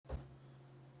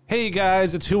Hey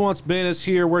guys, it's Who Wants Bananas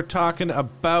here. We're talking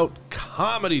about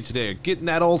comedy today. Getting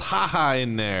that old ha-ha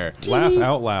in there. Laugh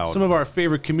out loud. Some of our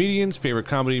favorite comedians, favorite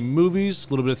comedy movies, a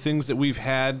little bit of things that we've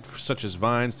had, such as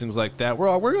Vines, things like that.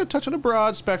 We're going to touch on a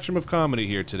broad spectrum of comedy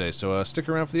here today, so stick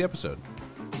around for the episode.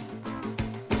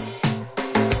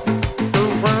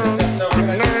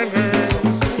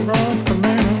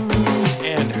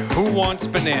 And Who Wants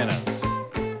Bananas?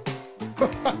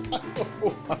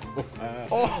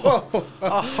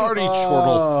 A hearty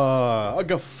chortle. A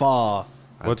guffaw.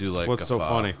 What's so guffaw.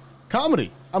 funny?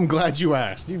 Comedy. I'm glad you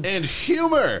asked. You And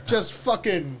humor. just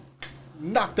fucking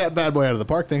knocked that bad boy out of the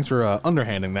park. Thanks for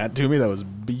underhanding that to me. That was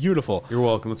beautiful. You're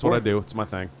welcome. That's what I do. It's my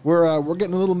thing. We're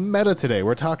getting a little meta today.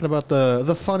 We're talking about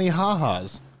the funny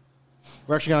ha-has.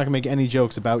 We're actually not going to make any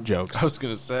jokes about jokes. I was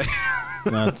going to say,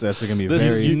 That's going to be this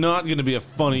very... is not going to be a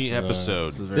funny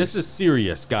episode. This is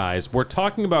serious, guys. We're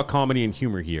talking about comedy and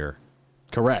humor here.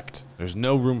 correct. There's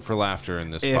no room for laughter in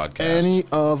this If podcast. any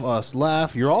of us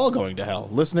laugh, you're all going to hell.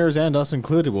 Listeners and us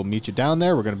included. We'll meet you down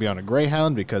there. We're going to be on a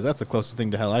Greyhound because that's the closest thing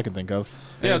to hell I can think of.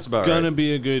 Yeah, it's about gonna right.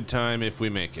 be a good time if we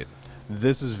make it.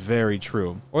 This is very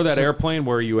true. Or that airplane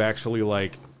where you actually,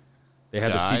 like, they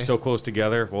had the Die? seats so close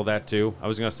together. Well, that too. I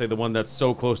was going to say the one that's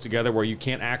so close together where you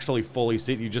can't actually fully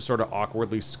sit. You just sort of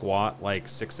awkwardly squat, like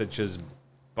 6 inches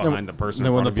behind the person And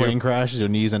then in when front the of plane you. crashes, your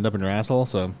knees end up in your asshole.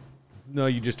 So No,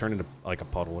 you just turn into, like, a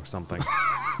puddle or something.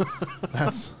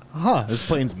 that's this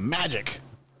plane's magic.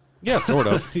 Yeah, sort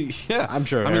of. Yeah, I'm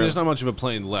sure I mean, Aaron- there's not much of a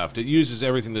plane left. It uses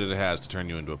everything that it has to turn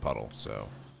you into a puddle. So,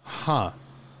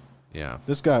 yeah,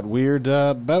 This got weird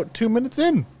about 2 minutes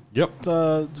in. Yep.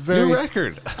 It's very. new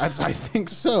record. I think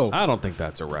so. I don't think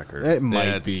that's a record. It might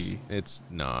Yeah, be. It's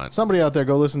not. Somebody out there,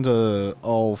 go listen to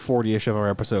all 40-ish of our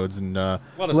episodes and let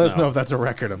us know if that's a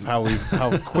record of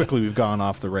how quickly we've gone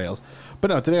off the rails. But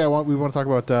no, today we want to talk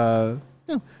about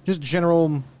just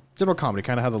general comedy,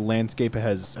 kind of how the landscape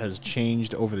has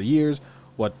changed over the years.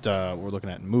 What we're looking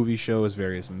at in movie shows,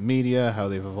 various media, how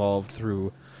they've evolved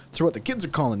through what the kids are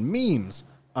calling memes.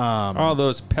 All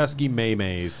those pesky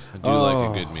maymays. I do like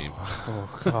a good meme.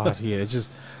 Oh God, yeah. It's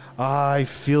just I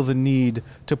feel the need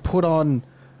to put on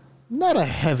not a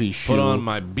heavy shoe. Put on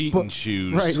my beaten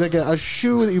shoes. Right, like a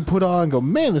shoe that you put on and go,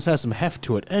 man, this has some heft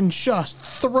to it, and just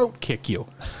throat kick you.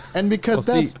 And because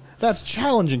Well, see- that's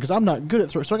challenging because I'm not good at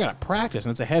throat, so I got to practice,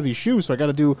 and it's a heavy shoe, so I got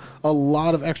to do a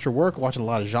lot of extra work, watching a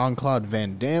lot of Jean-Claude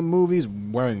Van Damme movies,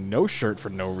 wearing no shirt for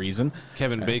no reason.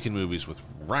 Kevin Bacon movies with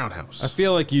Roundhouse. I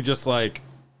feel like you just like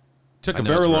took I a know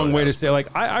very it's long way to Roadhouse. say like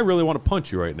I really want to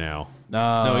punch you right now.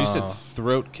 No, you said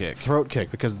throat kick. Throat kick,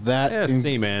 because that Yeah,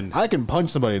 same end. I can punch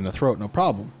somebody in the throat, no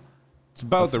problem. It's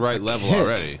about the right level kick.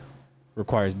 already.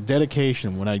 Requires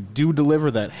dedication. When I do deliver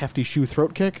that hefty shoe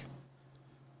throat kick,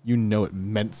 you know it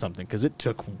meant something because it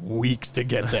took weeks to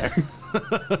get there.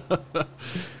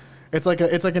 It's like an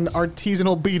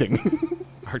artisanal beating.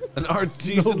 An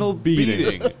artisanal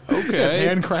beating. It's Okay.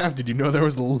 handcrafted. You know there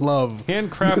was love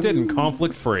Handcrafted and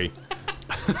conflict free.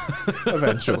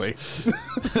 eventually.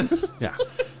 Yeah.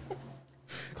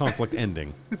 Conflict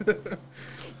ending.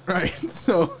 Right.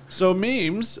 So So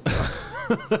memes,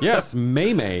 Yes,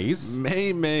 maymays.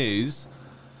 Mays.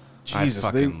 Jesus,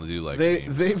 I fucking do like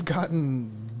memes. they've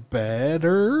gotten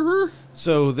better.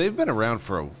 So they've been around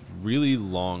for a really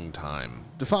long time.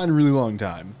 Define a really long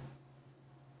time.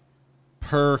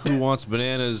 Per Who Wants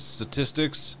Bananas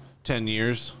statistics, 10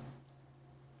 years.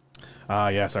 Ah,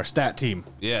 yes, our stat team.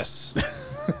 Yes.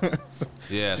 10 years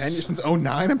Yes. since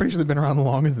 09. I'm pretty sure they've been around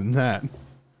longer than that.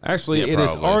 Actually, Yeah, it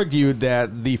is probably. argued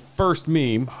that the first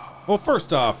meme. Well,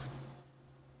 first off,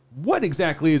 what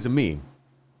exactly is a meme?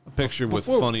 A picture with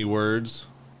Before- funny words.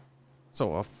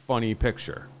 So a funny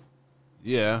picture.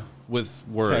 Yeah, with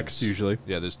words. Text, usually.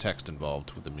 Yeah, there's text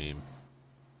involved with the meme.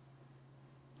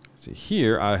 So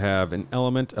here I have an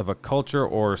element of a culture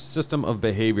or system of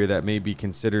behavior that may be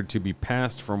considered to be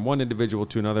passed from one individual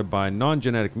to another by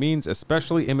non-genetic means,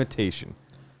 especially imitation,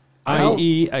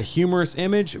 i.e. a humorous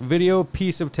image, video,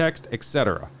 piece of text,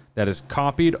 etc. that is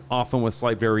copied, often with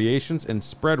slight variations, and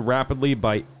spread rapidly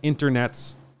by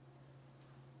internets.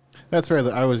 That's fair.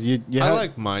 You I had,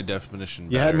 like my definition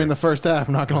better. you had me in the first half.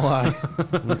 I'm not gonna lie.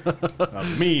 A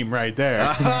meme right there.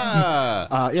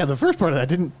 Ah, Yeah, the first part of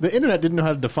that the internet didn't know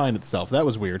how to define itself. That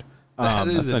was weird. that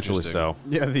is Essentially interesting. so.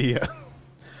 Yeah,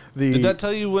 the Did that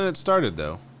tell you when it started,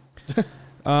 though?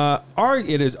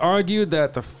 It is argued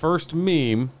that the first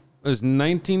meme was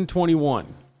 1921.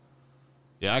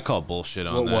 Yeah, I call bullshit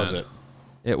on what that. was it?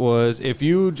 It was, if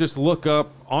you just look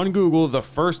up on Google the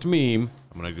first meme,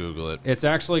 I'm gonna Google it. It's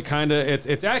actually kind of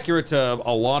it's accurate to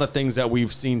a lot of things that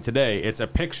we've seen today. It's a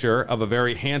picture of a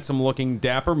very handsome-looking,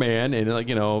 dapper man in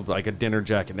like a dinner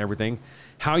jacket and everything.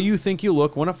 How you think you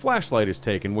look when a flashlight is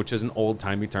taken, which is an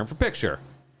old-timey term for picture.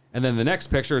 And then the next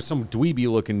picture is some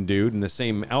dweeby-looking dude in the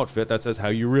same outfit that says how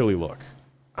you really look.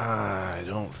 I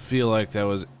don't feel like that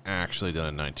was actually done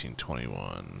in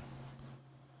 1921.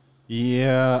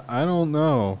 Yeah, I don't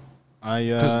know.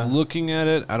 Because looking at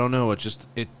it, I don't know.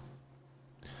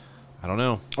 I don't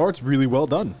know. Or it's really well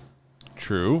done.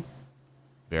 True.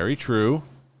 Very true.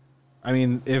 I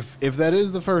mean, if that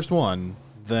is the first one,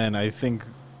 then I think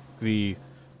the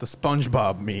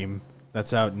SpongeBob meme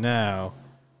that's out now,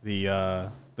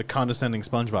 the condescending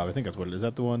SpongeBob, I think that's what it is. Is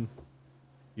that the one?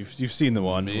 You've seen the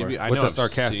one. Maybe. I with know the I've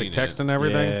sarcastic seen text it. and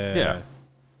everything? Yeah.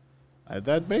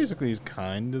 That basically is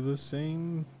kind of the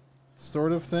same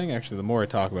sort of thing. Actually, the more I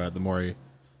talk about it, the more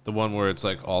The one where it's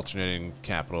like alternating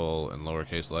capital and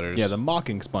lowercase letters. Yeah, the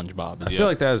mocking SpongeBob. I feel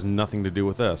like that has nothing to do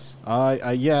with this.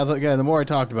 Yeah, again, the more I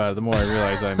talked about it, the more I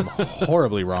realize I'm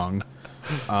horribly wrong.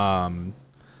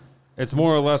 It's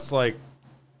more or less like,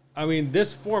 I mean,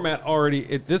 this format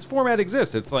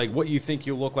exists. It's like what you think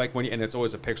you look like and it's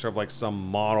always a picture of like some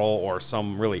model or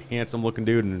some really handsome looking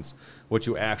dude, and it's what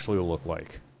you actually look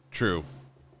like. True.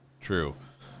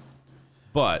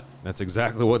 But that's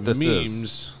exactly what this is.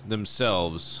 Memes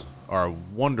themselves are a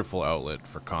wonderful outlet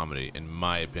for comedy, in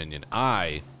my opinion.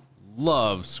 I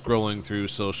love scrolling through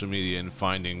social media and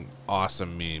finding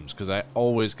awesome memes because I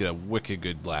always get a wicked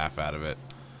good laugh out of it.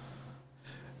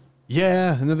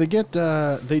 Yeah, and then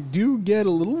they do get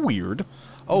a little weird.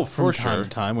 Oh, from for time sure. to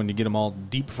time when you get them all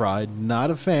deep fried.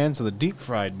 Not a fan. So the deep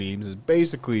fried memes is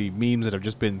basically memes that have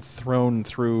just been thrown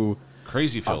through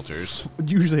Crazy filters.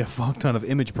 Usually a fuck ton of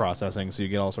image processing, so you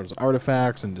get all sorts of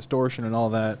artifacts and distortion and all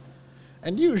that.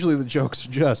 And usually the jokes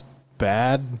are just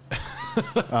bad.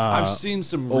 I've seen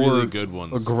some really good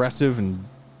ones. Aggressive and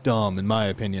dumb, in my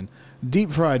opinion.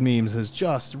 Deep fried memes has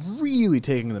just really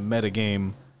taken the meta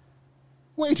game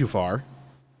way too far.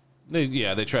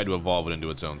 They tried to evolve it into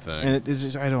its own thing. And it's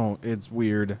just, it's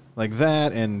weird. Like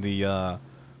that and the,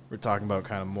 we're talking about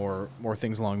kind of more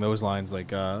things along those lines,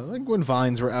 like when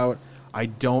Vines were out. I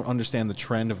don't understand the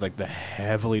trend of like the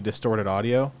heavily distorted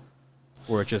audio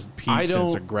where it just peaks and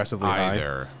it's aggressively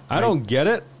high. I don't get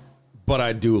it, but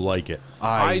I do like it.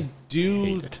 I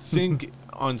do think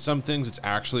on some things it's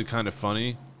actually kind of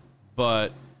funny,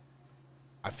 but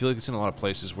I feel like it's in a lot of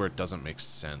places where it doesn't make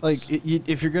sense. Like,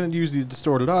 if you're going to use the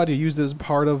distorted audio, use it as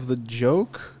part of the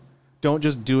joke. Don't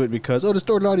just do it because,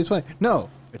 distorted audio is funny. No,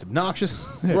 it's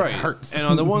obnoxious. It right. hurts. And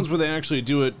on the ones where they actually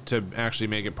do it to actually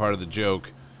make it part of the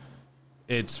joke,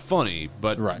 it's funny,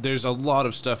 but there's a lot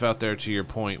of stuff out there, to your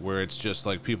point, where it's just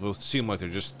like people seem like they're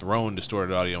just throwing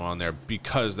distorted audio on there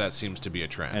because that seems to be a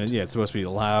trend. And it's supposed to be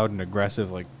loud and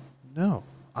aggressive. Like, no,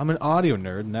 I'm an audio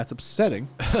nerd, and that's upsetting.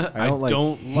 I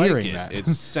don't like it. That. It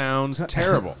sounds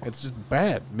terrible. It's just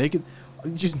bad. Make it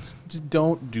just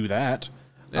don't do that.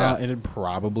 Yeah. And it'd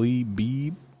probably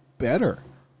be better.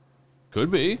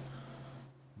 Could be.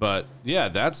 But yeah,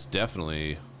 that's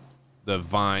definitely the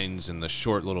Vines and the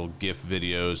short little GIF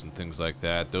videos and things like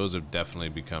that. Those have definitely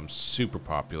become super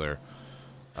popular.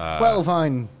 Well,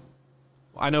 Vine.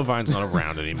 I know Vine's not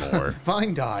around anymore.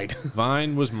 Vine died.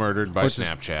 Vine was murdered by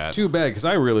Snapchat. Too bad, because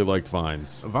I really liked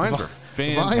Vines. Vines were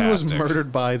fantastic. Vine was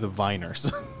murdered by the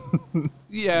Viners.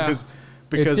 Yeah.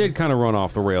 Because it did kind of run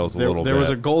off the rails a little bit. There was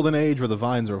a golden age where the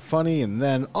Vines were funny, and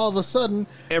then all of a sudden,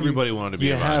 everybody wanted to be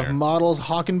a Viner. You have models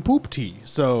hawking poop tea.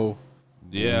 So,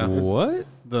 yeah. What?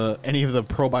 Any of the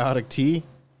probiotic tea?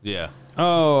 Yeah.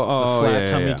 Oh, the flat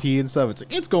tummy tea and stuff.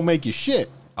 It's gonna make you shit.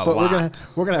 But we're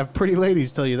gonna have pretty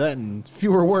ladies tell you that in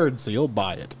fewer words, so you'll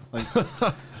buy it. Like,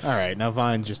 all right, now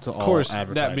Vine's just all advertising. Of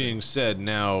course, that being said,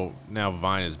 now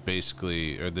Vine is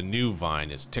basically, or the new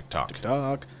Vine is TikTok.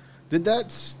 Did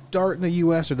that start in the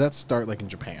U.S. or did that start like in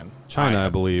Japan? China, I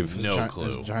believe. No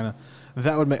clue. China.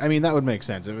 That would make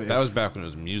sense. That was back when it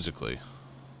was Musical.ly.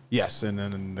 Yes, and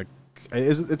then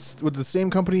it's would the same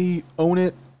company own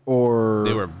it, or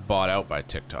they were bought out by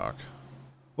TikTok?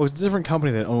 Well, it's a different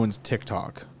company that owns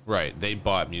TikTok. Right, they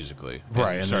bought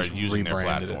Musical.ly. And started using their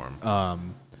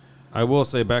platform. I will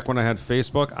say, back when I had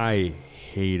Facebook, I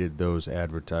hated those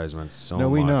advertisements so much. No,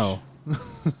 we know.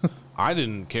 I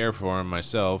didn't care for them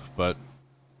myself, but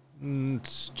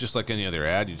it's just like any other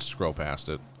ad. You just scroll past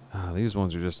it. These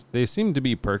ones are they seem to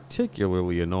be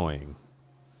particularly annoying.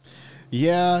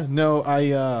 Yeah, no,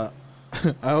 I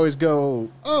always go,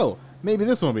 maybe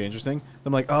this one will be interesting.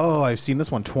 I'm like, I've seen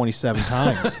this one 27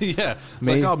 times. Yeah. It's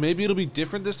like, maybe it'll be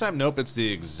different this time. Nope, it's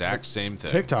the exact same thing.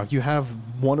 TikTok, you have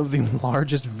one of the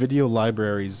largest video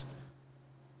libraries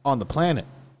on the planet.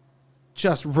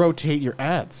 Just rotate your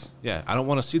ads. Yeah, I don't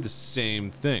want to see the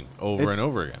same thing over and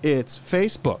over again. It's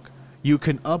Facebook. You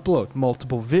can upload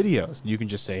multiple videos. You can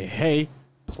just say, hey,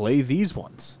 play these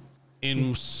ones.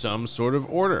 In some sort of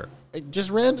order. Just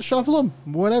shuffle them.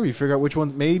 Whatever. You figure out which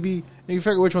ones, maybe, you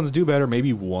figure out which ones do better.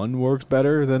 Maybe one works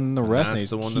better than the rest. That's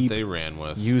the one that they ran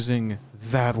with. Using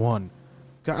that one.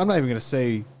 God, I'm not even going to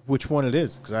say which one it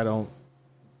is because I don't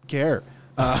care.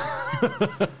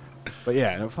 But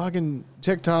yeah, fucking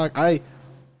TikTok. I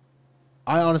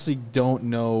honestly don't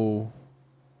know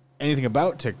anything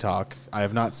about TikTok. I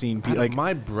have not seen like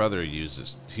my brother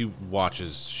uses. He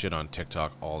watches shit on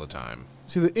TikTok all the time.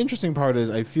 See, the interesting part is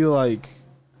I feel like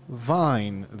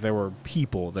Vine, there were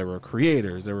people, there were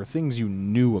creators, there were things you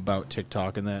knew about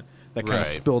TikTok, and that kind of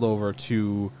spilled over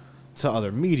to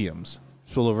other mediums,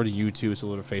 spilled over to YouTube,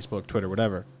 spilled over to Facebook, Twitter,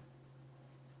 whatever.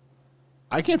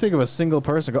 I can't think of a single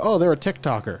person go, oh, they're a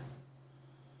TikToker.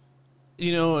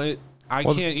 You know, I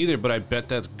can't either, but I bet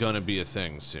that's going to be a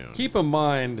thing soon. Keep in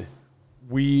mind,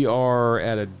 we are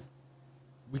at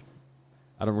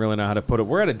I don't really know how to put it.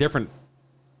 We're at a different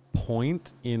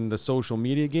point in the social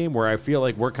media game where I feel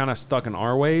like we're kind of stuck in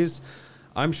our ways.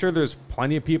 I'm sure there's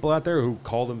plenty of people out there who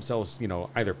call themselves,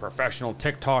 either professional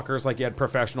TikTokers, like you had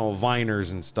professional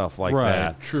Viners and stuff like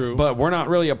that. True. But we're not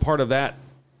really a part of that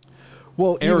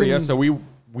area, so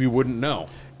we wouldn't know.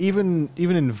 Even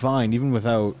in Vine, even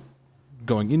without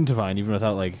going into Vine, even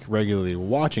without like regularly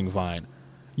watching Vine,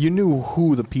 you knew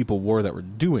who the people were that were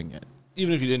doing it.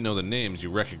 Even if you didn't know the names,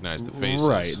 you recognized the faces.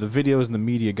 Right. The videos and the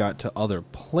media got to other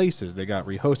places. They got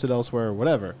rehosted elsewhere,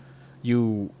 whatever.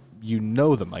 You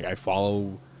know them. Like, I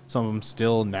follow some of them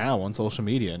still now on social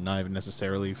media and not even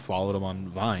necessarily followed them on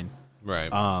Vine. Right.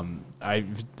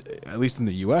 At least in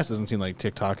the U.S., it doesn't seem like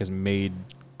TikTok has made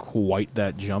quite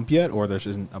that jump yet, or there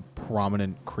isn't a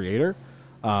prominent creator.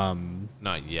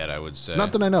 Not yet, I would say.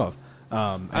 Not that I know of.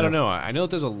 I don't know. I know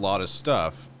that there's a lot of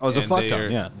stuff. Oh, it's a fuck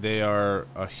ton, yeah. They are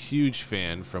a huge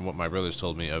fan, from what my brothers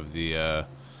told me, of the, I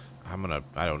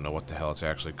don't know what the hell it's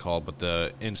actually called, but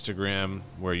the Instagram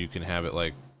where you can have it,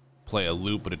 like, play a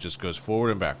loop, but it just goes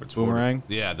forward and backwards. Boomerang?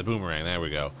 Forward. Yeah, the boomerang. There we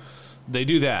go. They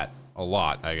do that a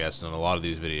lot, I guess, in a lot of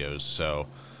these videos, so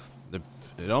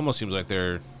it almost seems like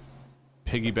they're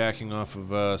piggybacking off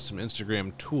of some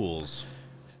Instagram tools.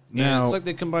 Now, it's like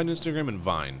they combined Instagram and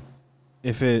Vine.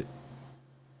 If it...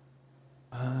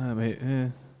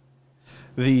 I'm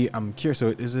curious.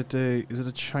 So is it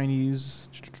a Chinese?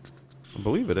 I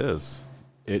believe it is.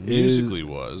 It musically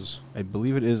was. I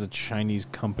believe it is a Chinese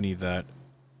company that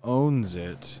ozns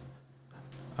it.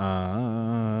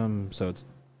 So it's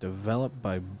developed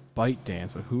by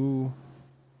ByteDance, but who?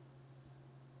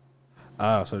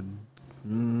 I'm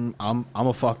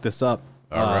gonna fuck this up.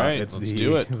 All right, let's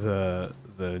do it.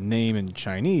 The name in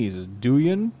Chinese is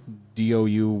Douyin,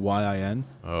 Douyin.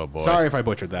 Oh boy! Sorry if I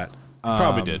butchered that.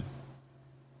 Probably did.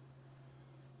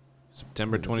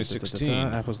 September 2016.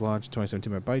 Apple's launched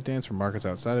 2017 by ByteDance for markets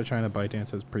outside of China. ByteDance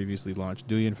has previously launched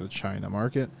Douyin for the China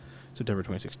market. September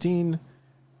 2016.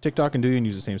 TikTok and Douyin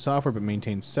use the same software but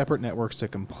maintain separate networks to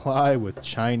comply with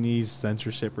Chinese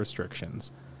censorship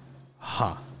restrictions.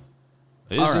 Huh.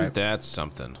 Isn't that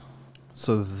something?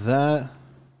 So that...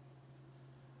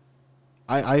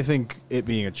 I think it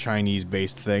being a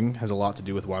Chinese-based thing has a lot to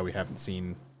do with why we haven't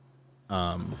seen...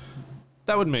 that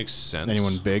would make sense.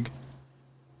 Anyone big?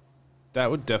 That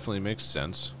would definitely make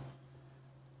sense.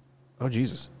 Oh,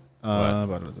 Jesus. I'm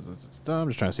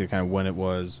just trying to see kind of when it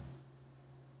was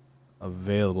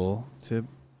available. It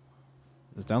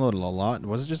was downloaded a lot.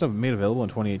 Was it just made available in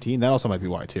 2018? That also might be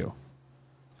why, too.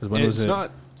 Because when was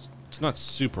it? It's not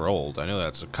super old. I know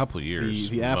that's a couple of years.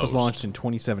 The app was launched in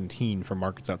 2017 for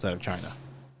markets outside of China.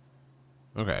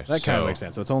 Okay. That kind of makes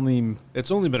sense. So it's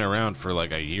only been around for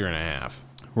like a year and a half.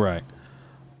 Right.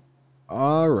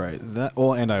 All right.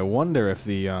 And I wonder if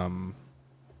because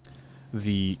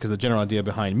the general idea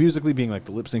behind Musical.ly being like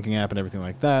the lip syncing app and everything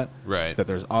like that, right? That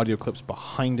there's audio clips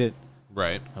behind it,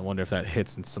 right? I wonder if that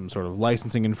hits in some sort of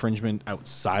licensing infringement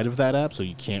outside of that app, so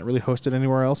you can't really host it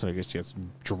anywhere else, and I guess it gets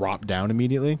dropped down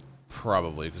immediately.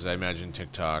 Probably, because I imagine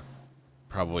TikTok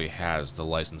probably has the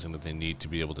licensing that they need to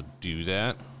be able to do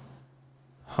that.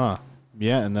 Huh.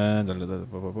 Yeah, and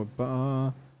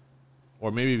then...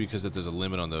 Or maybe because there's a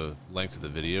limit on the length of the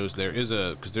videos.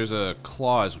 Because there's a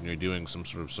clause when you're doing some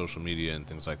sort of social media and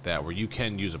things like that where you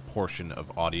can use a portion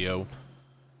of audio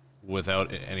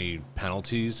without any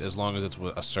penalties as long as it's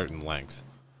a certain length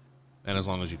and as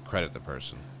long as you credit the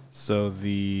person. So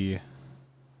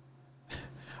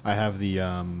I have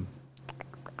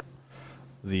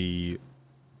the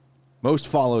most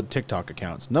followed TikTok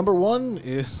accounts. Number one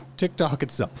is TikTok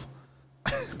itself.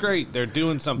 great. They're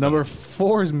doing something. Number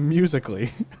 4 is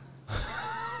Musical.ly.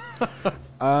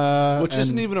 Which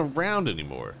isn't even around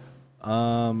anymore.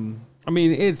 I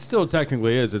mean, it still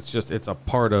technically is. It's a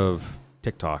part of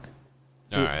TikTok.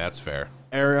 All right, that's fair.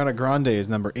 Ariana Grande is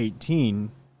number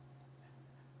 18.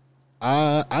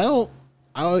 I kind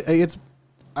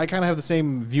of have the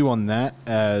same view on that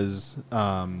as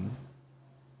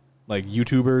like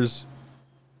YouTubers.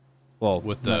 Well,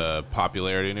 with the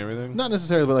popularity and everything, not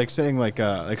necessarily, but saying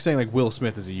Will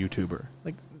Smith is a YouTuber.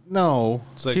 Like, no,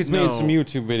 it's like, he's made some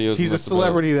YouTube videos. He's a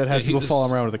celebrity that has people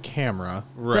following around with a camera.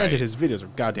 Right. Granted, his videos are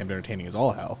goddamn entertaining as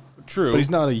all hell. True, but he's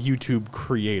not a YouTube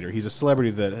creator. He's a celebrity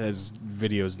that has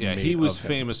videos. Yeah, he was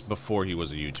famous before he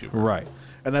was a YouTuber. Right.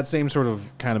 And that same sort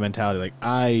of kind of mentality, like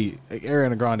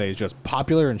Ariana Grande is just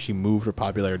popular, and she moved her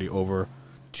popularity over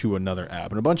to another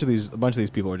app. And a bunch of these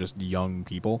people are just young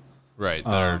people. Right,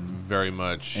 that are very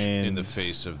much in the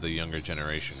face of the younger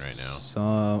generation right now.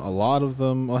 A lot of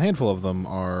them, a handful of them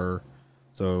are,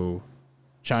 so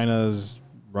China's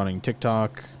running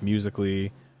TikTok, Musical.ly,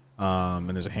 and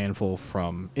there's a handful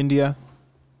from India,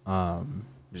 and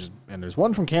there's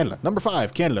one from Canada. Number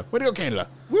 5, Canada. Way to go, Canada.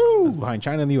 Woo! Behind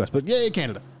China and the U.S., but yay,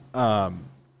 Canada. So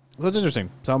it's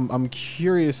interesting. So I'm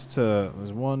curious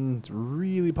there's one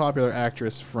really popular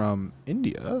actress from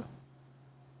India.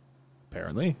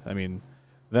 Apparently, I mean,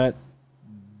 I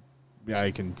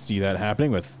can see that happening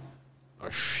with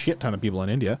a shit ton of people in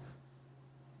India,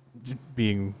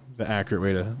 being the accurate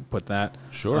way to put that.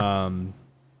 Sure.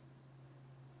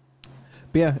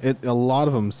 But yeah, a lot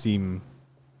of them seem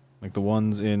like the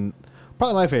ones in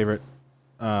probably my favorite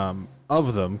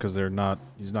of them, because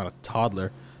he's not a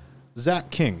toddler. Zach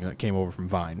King, that came over from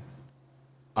Vine.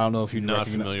 I don't know if you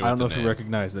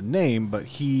recognize the name, but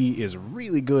he is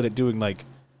really good at doing like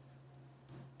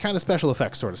kind of special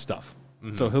effects sort of stuff.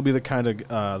 Mm-hmm. So he'll be the kind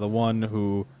of the one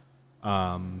who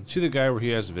see the guy where he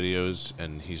has videos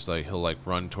and he'll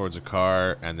run towards a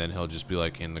car and then he'll just be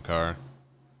like in the car.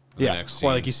 Yeah,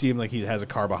 or like you see him like he has a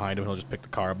car behind him, he'll just pick the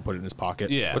car up and put it in his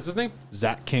pocket. Yeah. What's his name?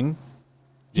 Zach King.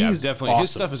 He's definitely awesome.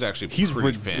 His stuff is actually he's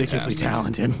pretty ridiculously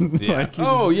fantastic. talented.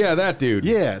 Yeah. Yeah, that dude.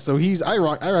 Yeah, so I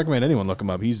recommend anyone look him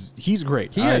up. He's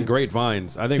great. He had great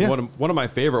vines. I think one of my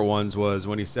favorite ones was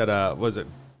when he said, was it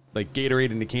like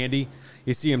Gatorade into candy?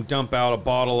 You see him dump out a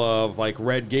bottle of like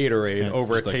red Gatorade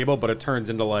over a table, but it turns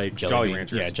into like Jolly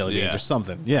Ranchers. Yeah, Jelly Beans or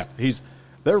something. Yeah,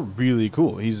 they're really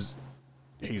cool. He's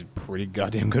pretty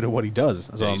goddamn good at what he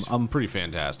does. So I'm pretty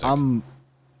fantastic. I'm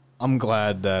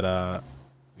glad that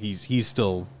he's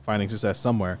still finding success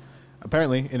somewhere.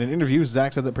 Apparently, in an interview,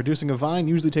 Zach said that producing a Vine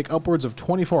usually take upwards of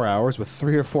 24 hours with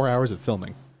 3 or 4 hours of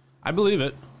filming. I believe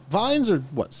it. Vines are,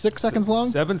 what, 6 seconds long?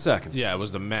 7 seconds. Yeah, it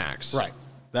was the max. Right.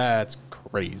 That's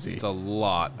crazy. It's a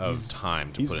lot of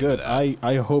time to he's put good. into that.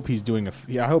 I hope he's doing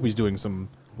I hope he's doing some...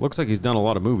 Looks like he's done a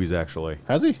lot of movies, actually.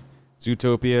 Has he?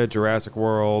 Zootopia, Jurassic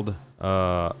World.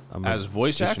 As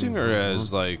voice acting or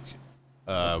as like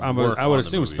I would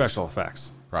assume special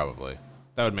effects. Probably.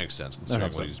 That would make sense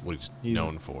considering what he's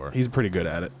known for. He's pretty good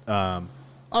at it. All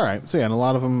right. So yeah, and a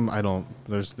lot of them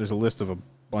there's a list of a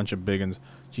bunch of big ones.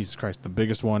 Jesus Christ, the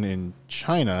biggest one in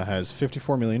China has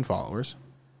 54 million followers.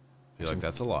 I feel like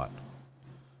that's a lot.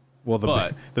 Well,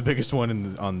 the biggest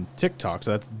one on TikTok,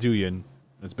 so that's Douyin.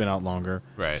 It's been out longer.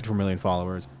 Right. 54 million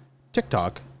followers.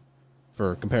 TikTok,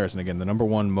 for comparison, again, the number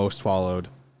one most followed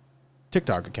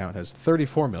TikTok account has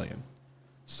 34 million.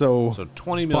 So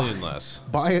 20 million less.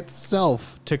 By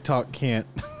itself, TikTok can't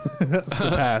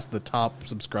surpass the top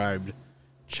subscribed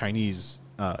Chinese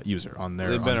user on their.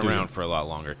 They've been around for a lot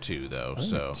longer too, though.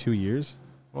 So 2 years.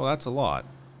 Well, that's a lot.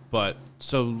 But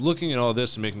so looking at all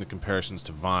this and making the comparisons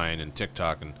to Vine and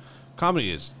TikTok, and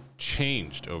comedy has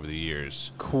changed over the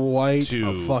years quite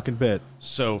a fucking bit.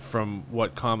 So from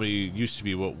what comedy used to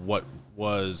be, what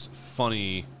was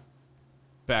funny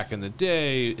back in the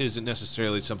day isn't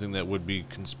necessarily something that would be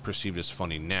perceived as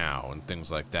funny now, and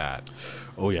things like that.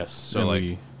 Oh yes. So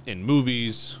in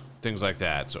movies, things like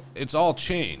that. So it's all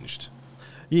changed.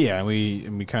 Yeah, and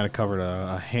we kind of covered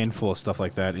a handful of stuff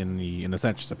like that in the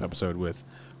censorship episode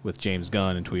with James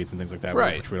Gunn and tweets and things like that,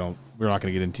 right? Which we're not going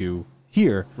to get into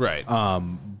here, right?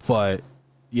 But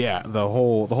yeah, the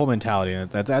whole mentality,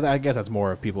 and I guess that's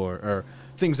more of people or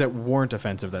things that weren't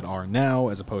offensive that are now,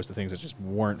 as opposed to things that just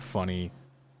weren't funny.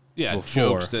 Yeah,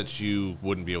 before. Jokes that you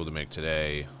wouldn't be able to make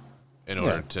today in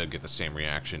order to get the same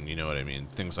reaction. You know what I mean?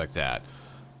 Things like that.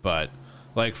 But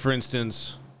like for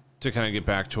instance, to kind of get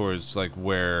back towards like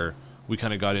where we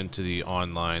kind of got into the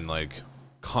online like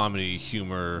comedy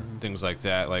humor, things like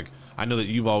that. Like I know that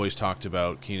you've always talked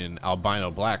about, Keenan, albino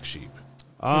black sheep.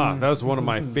 That was one of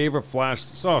my favorite flash.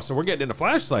 So we're getting into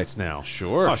flash sites now.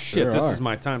 Sure. Oh shit! Sure This are. is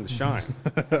my time to shine.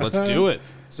 Let's do it.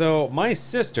 So my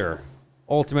sister,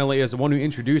 ultimately, is the one who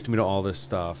introduced me to all this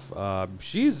stuff.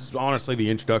 She's honestly the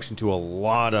introduction to a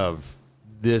lot of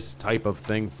this type of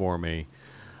thing for me.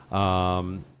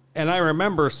 And I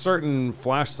remember certain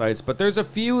flash sites, but there's a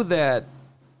few that,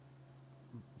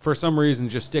 for some reason,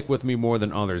 just stick with me more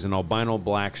than others. And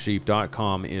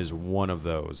albinoblacksheep.com is one of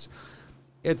those.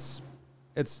 It's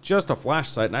just a flash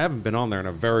site, and I haven't been on there in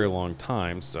a very long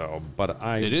time.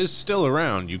 It is still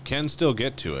around. You can still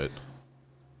get to it.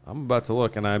 I'm about to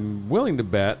look, and I'm willing to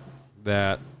bet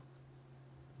that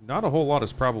not a whole lot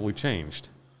has probably changed.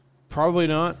 Probably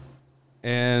not.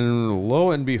 And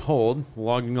lo and behold,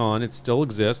 logging on, it still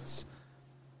exists.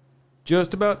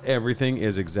 Just about everything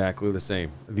is exactly the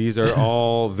same. These are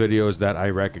all videos that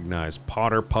I recognize.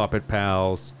 Potter Puppet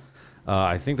Pals.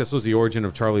 I think this was the origin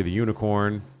of Charlie the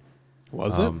Unicorn.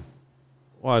 Was it?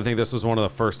 Well, I think this was one of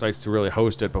the first sites to really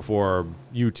host it before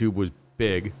YouTube was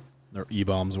big. Or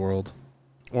E-Bombs World.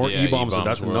 Or Yeah, E-Bombs, E-Bombs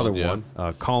that's World, another yeah.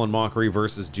 one. Colin Mockery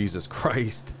versus Jesus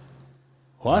Christ.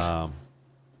 What?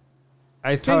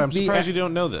 I Tyler, think I'm surprised you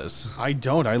don't know this. I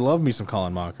don't. I love me some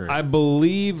Colin Mockery. I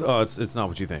believe it's not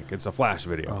what you think. It's a flash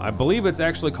video. I believe it's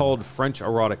actually called French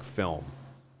erotic film.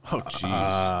 Oh,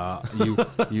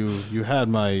 jeez. You had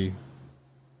my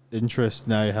interest.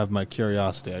 Now you have my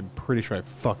curiosity. I'm pretty sure I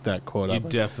fucked that quote You up.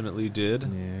 definitely did.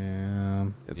 Yeah.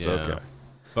 It's Yeah. okay.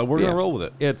 But we're Yeah. going to roll with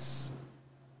it. It's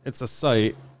a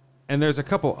site, and there's a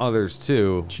couple others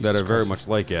too that are very Christ. much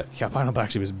like it. Yeah, Final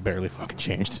actually was barely fucking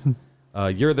changed.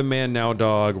 You're the Man Now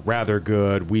Dog, Rather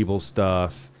Good, Weeble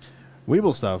Stuff.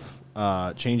 Weeble stuff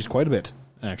changed quite a bit.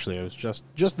 Actually, it was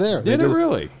just there. Did it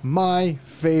really? My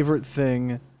favorite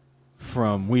thing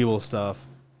from Weeble stuff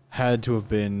had to have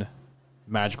been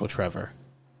Magical Trevor.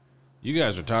 You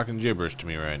guys are talking gibberish to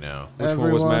me right now. Which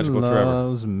one was Magical Trevor?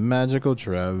 loves Magical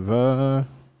Trevor.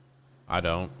 I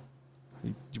don't.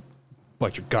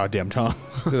 Bite your goddamn tongue.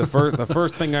 See, the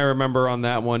first thing I remember on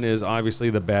that one is obviously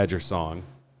the Badger song.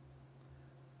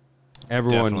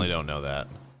 Everyone, Definitely don't know that.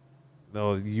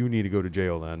 though, you need to go to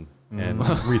jail then and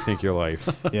rethink your life.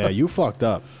 Yeah, you fucked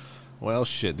up. Well,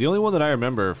 shit. The only one that I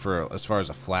remember for as far as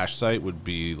a flash site would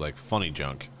be like Funny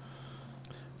Junk.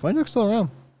 Funny Junk's still around.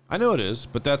 I know it is,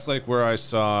 but that's like where I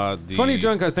saw the Funny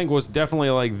Junk, I think, was definitely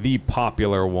like the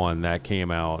popular one that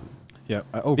came out. Yeah.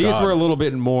 These were a little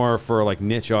bit more for like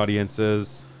niche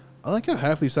audiences. I like how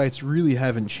half these sites really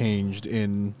haven't changed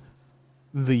in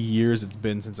the years it's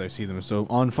been since I've seen them. So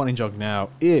on Funny Junk now,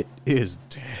 it is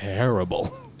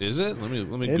terrible. Is it? Let me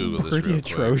It's Google this pretty real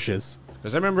atrocious.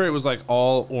 Because I remember it was like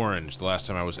all orange the last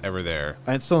time I was ever there.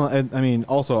 And still, I mean,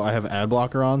 also I have an ad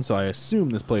blocker on, so I assume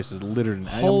this place is littered in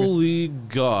ad. Holy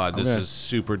God, this gonna- is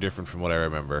super different from what I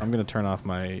remember. I'm gonna turn off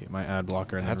my ad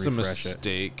blocker and That's a then refresh it.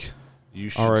 mistake. You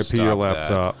should R.I.P. stop your that.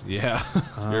 laptop. Yeah,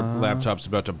 your laptop's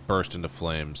about to burst into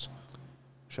flames.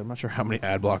 Actually, I'm not sure how many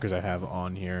ad blockers I have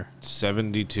on here.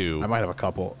 72. I might have a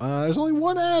couple. There's only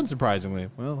one ad, surprisingly.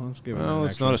 Well, let's give it. Well,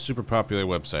 it's not a super popular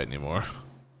website anymore.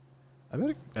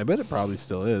 I bet it probably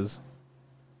still is.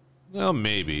 Well,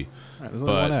 maybe. All right, there's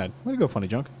only But- one ad. Way to go, Funny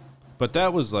Junk. But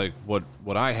that was like what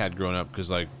I had growing up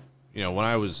because like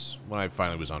when I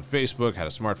finally was on Facebook, had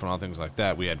a smartphone, all things like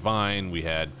that. We had Vine, we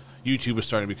had YouTube was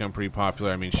starting to become pretty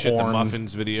popular. I mean, shit, the Porn.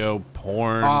 Muffins video,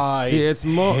 porn. I See, it's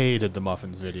hated the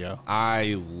Muffins video.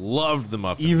 I loved the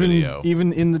Muffin video.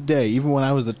 Even in the day, even when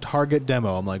I was the target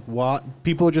demo, I'm like, what?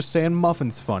 People are just saying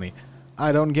Muffins funny.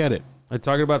 I don't get it. Are you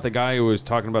talking about the guy who was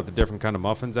talking about the different kind of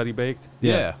muffins that he baked?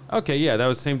 Yeah. Okay, yeah, that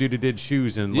was the same dude who did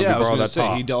shoes and Let Yeah, Me I was Borrow going That to say,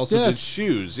 Top. he also Yes. did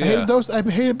shoes. I hated Yeah. those. I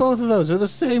hated both of those. They're the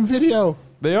same video.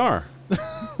 They are.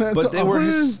 But they were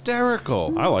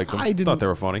hysterical. I liked them. I I didn't- thought they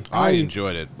were funny. I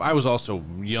enjoyed it. I was also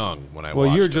young when I Well,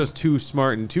 watched you're it. just too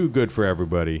smart and too good for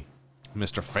everybody.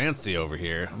 Mr. Fancy over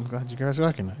here. I'm glad you guys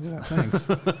recognize that. Thanks.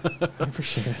 I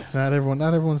appreciate it. Not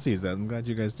everyone sees that. I'm glad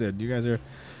you guys did. You guys are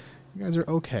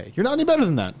okay. You're not any better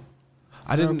than that.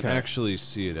 I didn't Okay. actually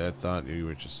see it. I thought you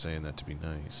were just saying that to be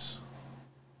nice.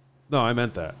 No, I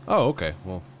meant that. Oh, okay.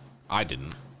 Well, I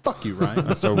didn't. Fuck you,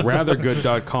 Ryan. So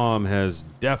rathergood.com has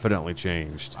definitely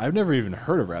changed. I've never even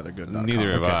heard of rathergood.com.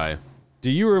 Neither have Okay. I.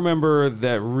 Do you remember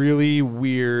that really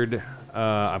weird,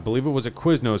 I believe it was a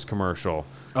Quiznos commercial,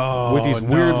 Oh, with these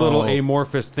weird no. little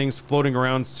amorphous things floating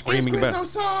around screaming about...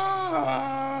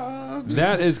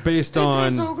 That is based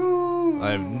on...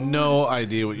 I have no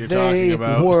idea what you're They talking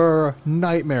about. were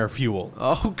nightmare fuel.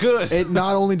 Oh, good. It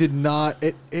not only did not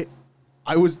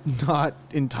I was not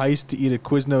enticed to eat a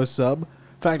Quiznos sub.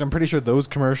 In fact, I'm pretty sure those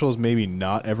commercials made me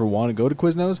not ever want to go to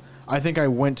Quiznos. I think I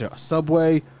went to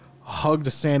Subway, hugged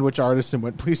a sandwich artist and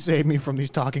went, "Please save me from these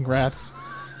talking rats."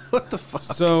 What the fuck?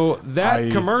 So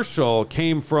that commercial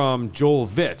came from Joel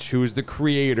Vitch, who is the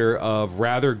creator of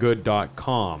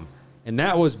RatherGood.com. And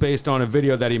that was based on a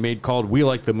video that he made called We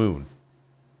Like the Moon.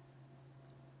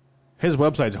 His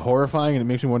website's horrifying, and it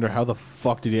makes me wonder how the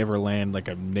fuck did he ever land like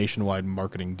a nationwide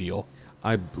marketing deal?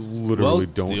 I literally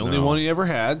don't know. It's the only one he ever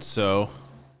had, so...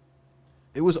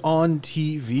 It was on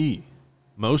TV.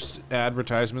 Most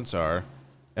advertisements are.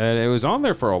 And it was on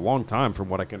there for a long time from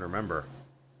what I can remember.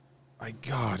 My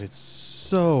God, it's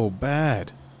so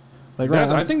bad. Like,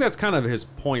 I think that's kind of his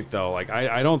point, though. Like,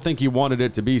 I don't think he wanted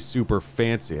it to be super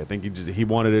fancy. I think he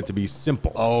wanted it to be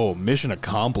simple. Oh, mission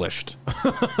accomplished.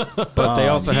 But they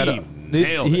also had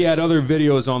he had other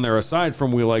videos on there aside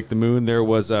from We Like the Moon. There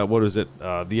was what was it?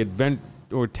 The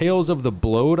Tales of the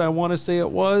Blowed, I want to say it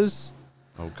was.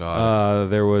 Oh God.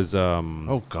 There was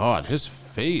oh God, his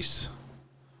face.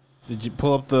 Did you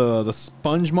pull up the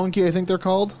Sponge Monkey? I think they're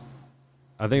called.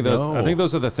 I think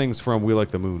those are the things from We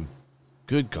Like the Moon.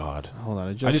 Good God. Hold on.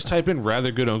 I just type in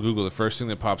Rather Good on Google. The first thing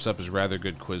that pops up is Rather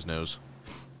Good Quiznos.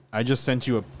 I just sent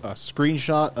you a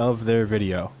screenshot of their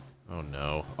video. Oh,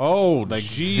 no. Oh, like,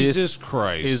 Jesus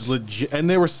Christ. Is legit. And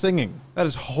they were singing. That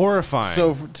is horrifying.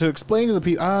 So, to explain to the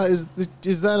people, is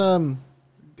that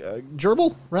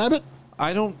gerbil? Rabbit?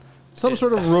 I don't... Some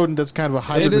sort of rodent that's kind of a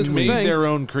hybrid. It has made their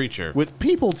own creature. With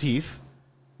people teeth,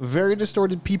 very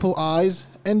distorted people eyes,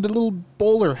 and a little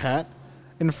bowler hat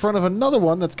in front of another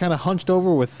one that's kind of hunched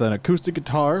over with an acoustic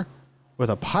guitar with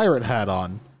a pirate hat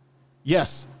on.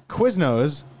 Yes,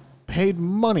 Quiznos paid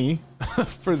money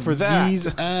for these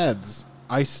ads.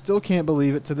 I still can't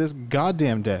believe it to this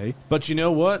goddamn day. But you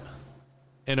know what?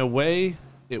 In a way,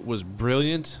 it was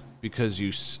brilliant because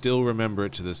you still remember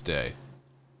it to this day.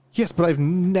 Yes, but I've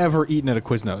never eaten at a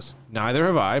Quiznos. Neither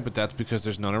have I, but that's because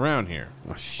there's none around here.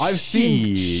 Oh, I've seen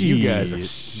you guys.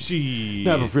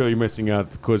 Never feel you're missing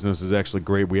out. The Quiznos is actually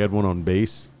great. We had one on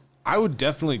base. I would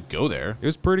definitely go there. It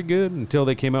was pretty good until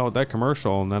they came out with that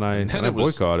commercial, and then I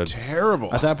boycotted.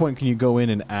 Terrible. At that point, can you go in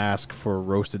and ask for a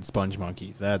roasted sponge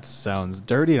monkey? That sounds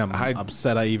dirty, and I'm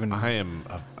upset.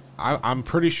 I'm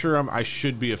pretty sure I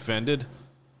should be offended.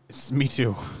 Me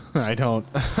too. I don't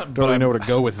really know where to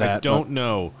go with that. I don't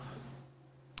know.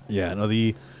 Yeah, no.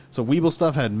 So Weeble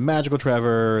stuff had Magical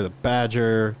Trevor, the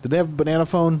Badger. Did they have Banana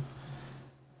Phone?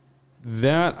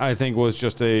 That I think was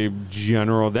just a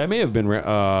general. That may have been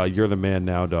You're the Man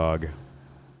Now, dog.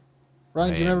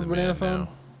 Ryan, do you remember Banana Phone? Now.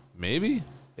 Maybe.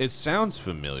 It sounds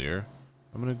familiar.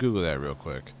 I'm gonna Google that real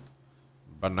quick.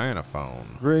 Banana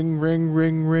Phone. Ring, ring,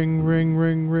 ring, ring, ring,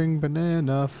 ring, ring.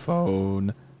 Banana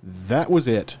Phone. That was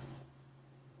it.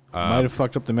 Might have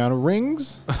fucked up the amount of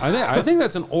rings. I think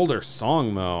that's an older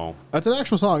song though. That's an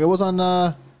actual song. It was on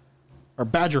our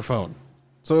Badger Phone.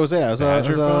 So it was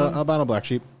Albino Black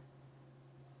Sheep.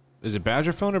 Is it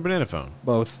Badger Phone or Banana Phone?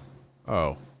 Both.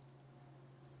 Oh.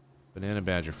 Banana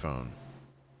Badger Phone.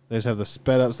 They just have the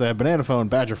sped up. So they have Banana Phone,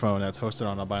 Badger Phone. That's hosted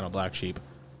on Albino Black Sheep.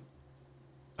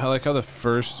 I like how the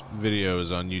first video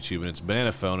is on YouTube and it's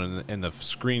Banana Phone, and the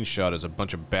screenshot is a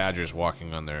bunch of badgers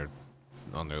walking on their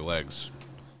legs.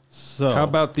 So how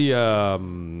about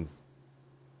the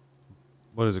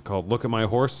what is it called? Look at My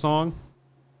Horse song.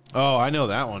 Oh, I know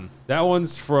that one. That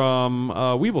one's from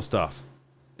Weeble Stuff.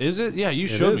 Is it? Yeah, you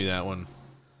showed me that one.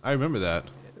 I remember that.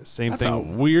 Same That's thing. A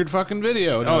weird fucking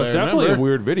video. Oh, it's definitely a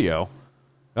weird video.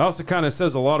 It also kind of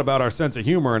says a lot about our sense of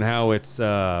humor and how it's...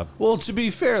 Well, to be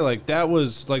fair, like, that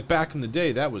was, like, back in the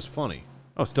day, that was funny.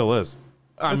 Oh, still is.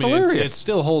 I mean, hilarious. It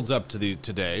still holds up to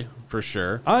today, for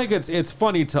sure. I think it's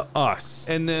funny to us.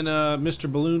 And then Mr.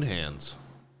 Balloon Hands.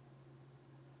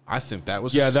 I think that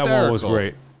was hysterical. That one was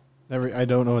great. I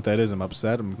don't know what that is. I'm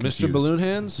upset. I'm confused. Mr. Balloon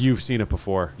Hands? You've seen it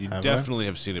before. You definitely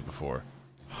have seen it before.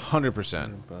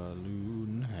 100%.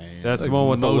 Balloon Hands. That's the one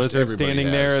with the lizard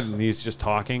standing there, and he's just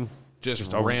talking.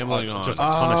 Just rambling on. Just a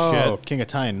ton of shit. King of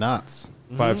Tying Knots.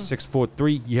 5, 6, 4,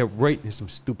 3. Yeah, right. Here's some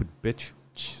stupid bitch.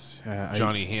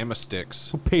 Johnny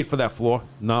Hammersticks. Who paid for that floor?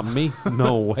 Not me.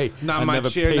 No way. Not my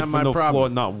chair, not my problem. Floor,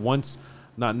 not once,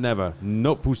 not never.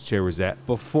 Nope. Whose chair was that?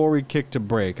 Before we kick to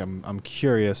break, I'm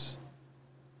curious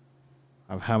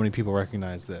of how many people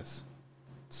recognize this.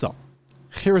 So,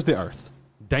 here is the Earth.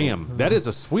 Damn, that is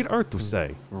a sweet Earth to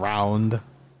say. Round.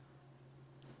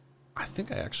 I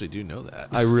think I actually do know that.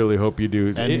 I really hope you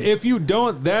do. And if you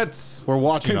don't, that's we're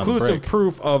watching conclusive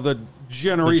proof of the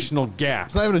generational gap.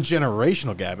 It's not even a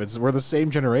generational gap. We're the same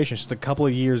generation. It's just a couple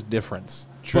of years difference.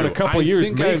 True. But a couple of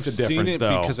years makes a difference,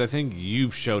 though. Because I think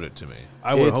you've showed it to me.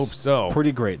 I would hope so.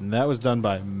 Pretty great, and that was done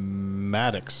by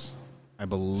Maddox, I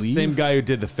believe. Same guy who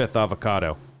did the Fifth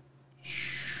Avocado.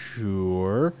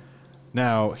 Sure.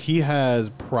 Now, he has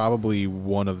probably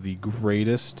one of the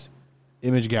greatest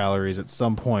image galleries at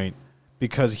some point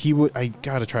because I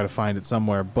got to try to find it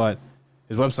somewhere, but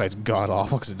his website's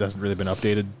god-awful because it hasn't really been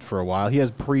updated for a while. He has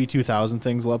pre-2000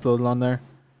 things uploaded on there.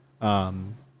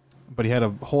 But he had a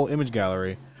whole image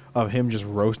gallery of him just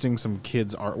roasting some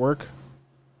kids' artwork.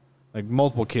 Like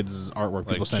multiple kids' artwork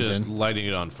people sent in. Just lighting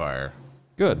it on fire.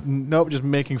 Good. Nope, just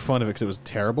making fun of it because it was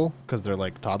terrible because they're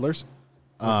like toddlers.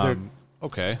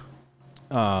 Okay.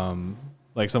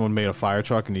 Like someone made a fire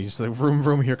truck and he's just like, vroom,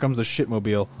 vroom, here comes the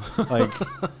shitmobile.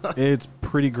 Like, it's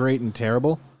pretty great and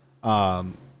terrible.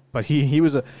 But he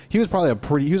was a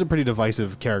pretty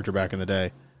divisive character back in the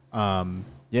day.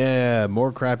 Yeah,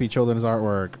 more crappy children's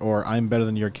artwork, or I'm better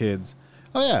than your kids.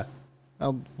 Oh yeah.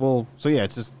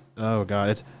 It's just, oh god,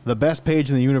 it's the best page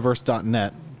in the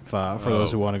universe.net for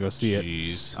those who want to go see it.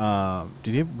 Jeez.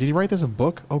 Did he write this in a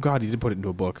book? Oh god, he did put it into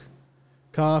a book.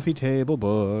 Coffee table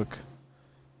book.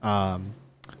 So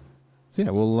yeah,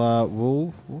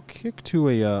 we'll kick to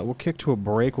a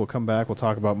break. We'll come back. We'll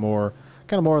talk about more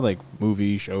like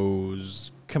movie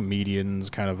shows, comedians,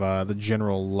 kind of the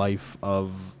general life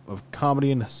of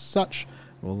comedy and such.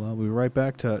 We'll be right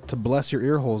back to bless your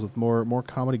ear holes with more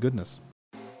comedy goodness.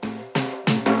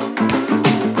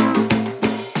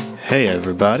 Hey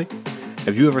everybody.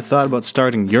 Have you ever thought about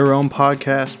starting your own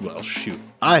podcast? Well, shoot.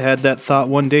 I had that thought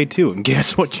one day too, and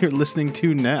guess what you're listening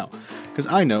to now? Because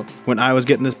I know when I was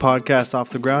getting this podcast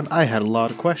off the ground, I had a lot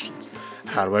of questions.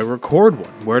 How do I record one?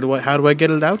 How do I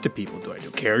get it out to people? Do I do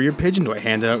carrier pigeon? Do I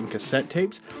hand it out in cassette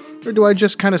tapes? Or do I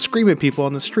just kind of scream at people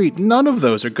on the street? None of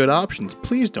those are good options.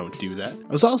 Please don't do that.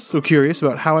 I was also curious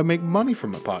about how I make money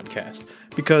from a podcast,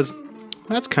 because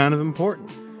that's kind of important.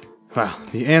 Well,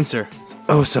 the answer is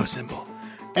oh so simple.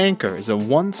 Anchor is a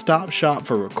one-stop shop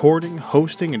for recording,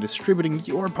 hosting, and distributing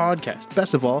your podcast.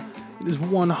 Best of all, it is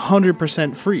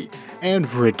 100% free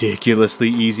and ridiculously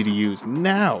easy to use.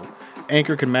 Now,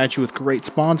 Anchor can match you with great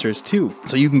sponsors too,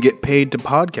 so you can get paid to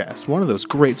podcast. One of those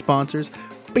great sponsors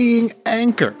being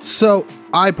Anchor. So,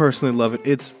 I personally love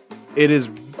it. It is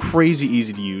crazy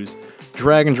easy to use.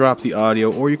 Drag and drop the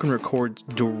audio, or you can record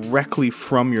directly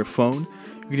from your phone.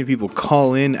 You can have people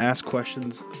call in, ask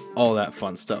questions, all that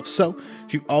fun stuff. So,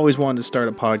 if you've always wanted to start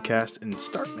a podcast and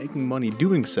start making money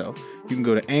doing so, you can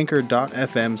go to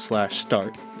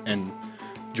anchor.fm/start and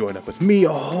join up with me, a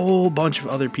whole bunch of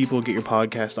other people, get your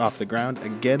podcast off the ground.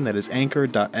 Again, that is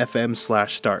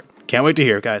anchor.fm/start. Can't wait to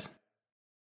hear it, guys.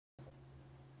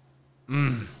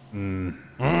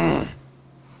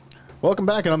 Welcome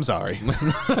back, and I'm sorry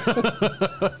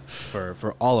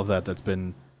for all of that's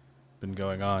been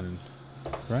going on. And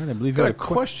Ryan, I believe you got had a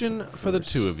question for the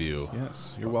two of you.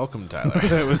 Yes, you're welcome, Tyler.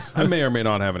 I may or may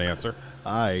not have an answer.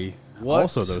 What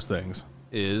also those things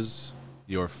is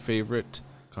your favorite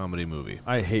comedy movie?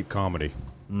 I hate comedy.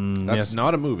 That's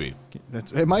not a movie.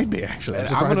 It might be, actually.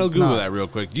 I'm going to Google that real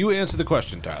quick. You answer the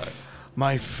question, Tyler.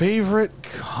 My favorite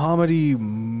comedy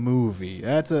movie.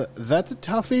 That's a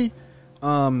toughie.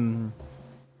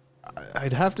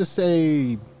 I'd have to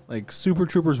say like Super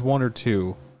Troopers 1 or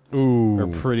 2. Ooh, are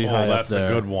pretty high up there.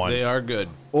 That's a good one. They are good.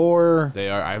 Or they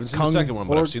are. I haven't seen the second one,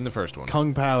 but I've seen the first one.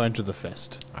 Kung Pao Enter the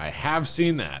Fist. I have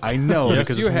seen that. I know, yes,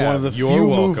 because you it's have. one of the You're few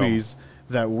welcome. movies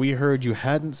that we heard you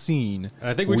hadn't seen. And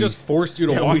I think we just forced you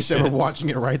to watch it. We said we're watching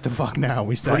it right the fuck now.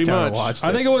 We sat Pretty down much. and watched it.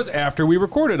 I think it was after we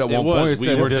recorded at one point.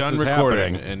 We were done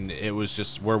recording, happening. and it was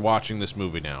just, we're watching this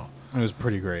movie now. It was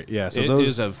pretty great. Yeah, so It those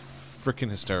is a freaking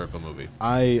hysterical movie.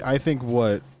 I think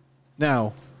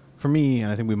now, for me,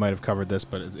 and I think we might have covered this,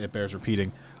 but it bears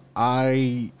repeating.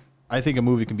 I think a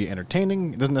movie can be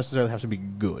entertaining. It doesn't necessarily have to be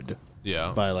good.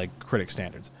 Yeah. By like critic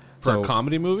standards. For a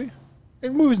comedy movie?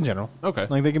 In movies in general. Okay.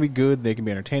 Like they can be good, they can be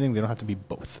entertaining. They don't have to be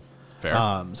both. Fair.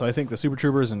 So I think the Super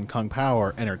Troopers and Kung Pao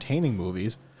are entertaining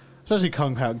movies, especially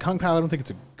Kung Pao. Kung Pao, I don't think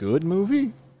it's a good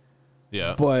movie.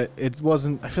 Yeah. But it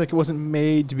wasn't. I feel like it wasn't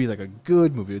made to be like a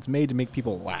good movie. It's made to make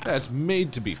people laugh. Yeah, it's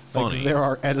made to be funny. Like, there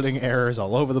are editing errors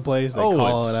all over the place. They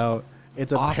call it out.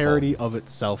 It's a parody of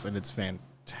itself, and it's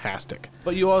fantastic.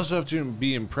 But you also have to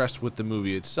be impressed with the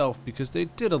movie itself because they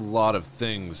did a lot of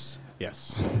things.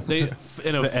 Yes. They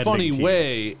in a funny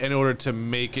way in order to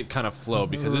make it kind of flow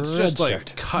because it's just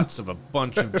like cuts of a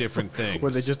bunch of different things. Where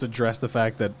they just address the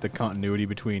fact that the continuity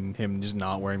between him just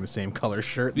not wearing the same color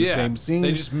shirt in the same scene.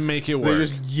 They just make it work. They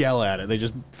just yell at it. They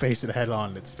just face it head on,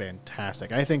 and it's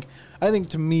fantastic. I think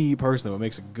to me personally, what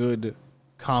makes a good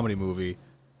comedy movie,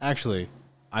 actually,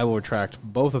 I will retract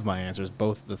both of my answers,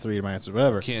 both the three of my answers,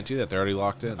 whatever. Can't do that. They're already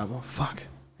locked in. Well, fuck.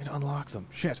 I need to unlock them.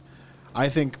 Shit. I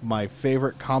think my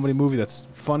favorite comedy movie that's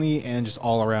funny and just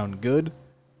all around good,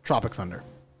 Tropic Thunder.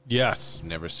 Yes.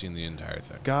 Never seen the entire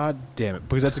thing. God damn it.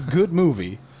 Because that's a good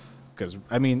movie. Because,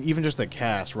 I mean, even just the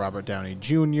cast, Robert Downey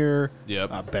Jr.,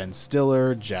 Ben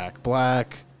Stiller, Jack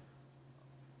Black,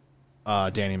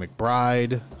 Danny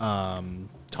McBride,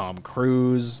 Tom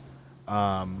Cruise,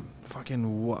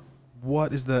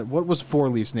 what was Four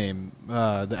Leaf's name?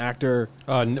 The actor.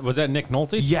 Was that Nick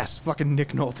Nolte? Yes, fucking Nick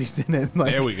Nolte's in it.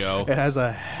 Like, there we go. It has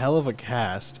a hell of a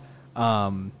cast.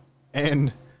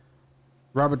 And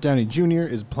Robert Downey Jr.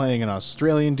 is playing an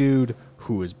Australian dude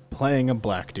who is playing a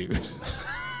black dude.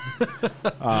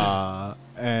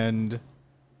 And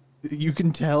you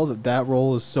can tell that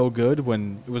role is so good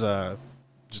when it was a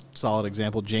just solid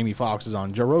example. Jamie Foxx is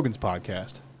on Joe Rogan's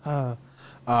podcast. Which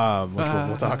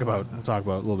we'll talk about. We'll talk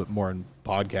about a little bit more in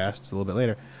podcasts a little bit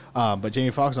later. But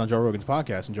Jamie Foxx is on Joe Rogan's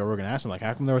podcast, and Joe Rogan asked him, like,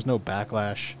 how come there was no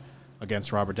backlash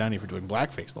against Robert Downey for doing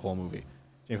blackface the whole movie?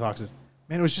 Jamie Foxx says,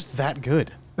 man, it was just that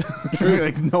good. True.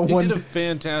 Like, he did a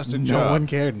fantastic job. No one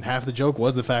cared, and half the joke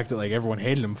was the fact that like everyone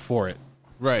hated him for it.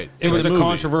 Right. It was a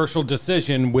controversial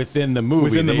decision within the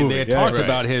movie. They had talked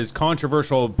about his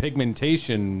controversial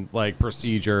pigmentation like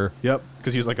procedure. Yep,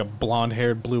 because he was like a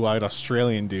blonde-haired, blue-eyed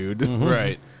Australian dude,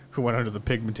 right, who went under the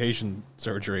pigmentation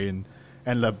surgery and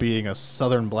ended up being a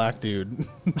southern black dude,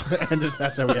 and just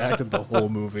that's how he acted the whole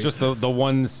movie. Just the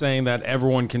one saying that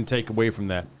everyone can take away from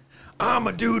that. I'm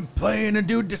a dude playing a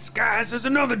dude disguised as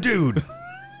another dude.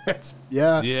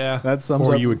 Yeah. That sums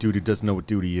or up. You a dude who doesn't know what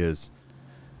duty is.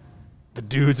 The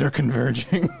dudes are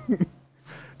converging.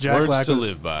 Words to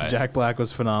live by. Jack Black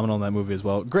was phenomenal in that movie as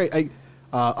well. Great.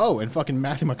 And fucking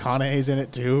Matthew McConaughey's in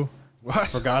it too. What?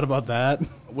 Forgot about that.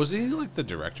 Was he like the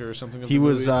director or something? He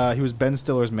was Ben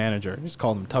Stiller's manager. He just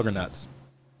called him Tugger Nuts.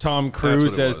 Tom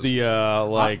Cruise as the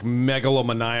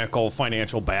megalomaniacal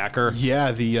financial backer.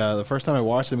 Yeah, the first time I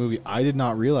watched the movie, I did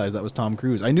not realize that was Tom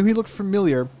Cruise. I knew he looked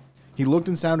familiar. He looked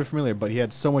and sounded familiar, but he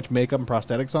had so much makeup and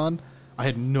prosthetics on. I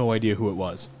had no idea who it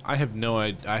was. I have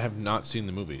not seen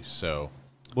the movie, so.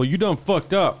 Well, you done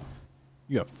fucked up.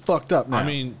 You got fucked up now. I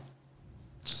mean,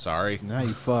 sorry. Now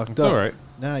you fucked it's up. All right.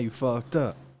 Now you fucked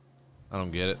up. I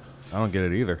don't get it. I don't get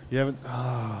it either. You haven't?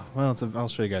 Well, I'll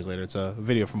show you guys later. It's a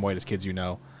video from Whitest Kids You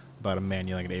Know about a man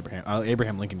yelling at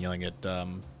Abraham Lincoln yelling at.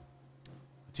 Do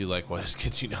you like Whitest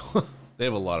Kids You Know? They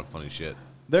have a lot of funny shit.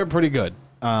 They're pretty good.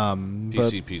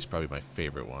 PCP is probably my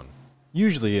favorite one.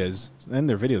 Usually is, and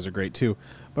their videos are great too.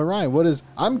 But Ryan,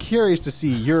 I'm curious to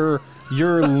see your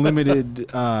limited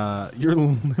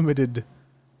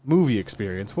movie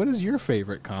experience. What is your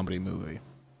favorite comedy movie?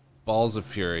 Balls of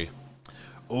Fury.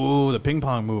 Oh, the ping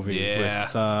pong movie.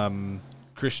 Yeah. With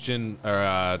Christian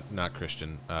or not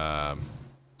Christian. Son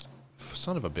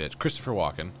of a bitch, Christopher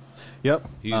Walken. Yep.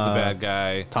 He's the bad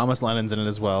guy. Thomas Lennon's in it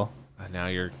as well. Now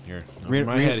you're over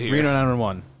my head here. Reno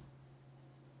 911.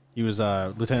 He was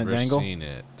Lieutenant Never Dangle. Seen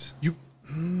it.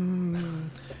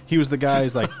 He was the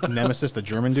guy's like nemesis, the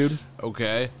German dude.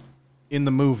 Okay. In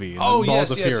the movie. Oh,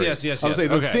 Balls of yes. Fury. I'll say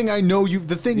the thing I know you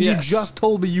just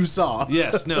told me you saw.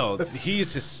 Yes, no,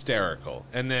 he's hysterical.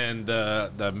 And then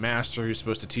the master who's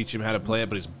supposed to teach him how to play it,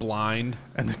 but he's blind.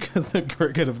 And the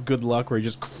cricket of Good Luck where he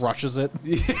just crushes it.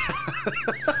 Yeah.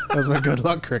 That was my Good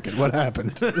Luck cricket. What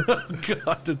happened? Oh,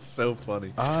 God, that's so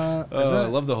funny. I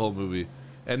love the whole movie.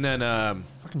 And then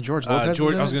fucking George Lopez.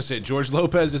 I was gonna say George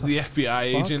Lopez is the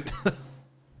FBI agent.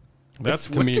 That's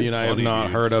a comedian I have not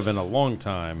heard of in a long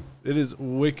time. It is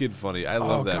wicked funny. I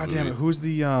love that movie. God damn it!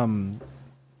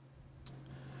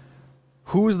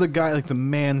 Who's the guy like the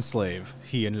manslave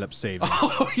he ended up saving?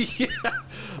 Oh yeah.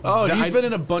 Oh, he's been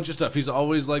in a bunch of stuff. He's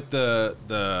always like the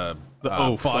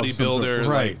bodybuilder,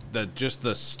 right? Like just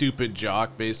the stupid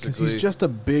jock, basically. He's just a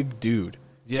big dude.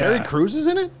 Yeah. Terry Crews is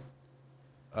in it.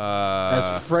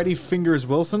 As Freddie Fingers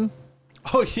Wilson.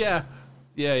 Oh yeah.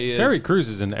 Yeah, he is. Terry Crews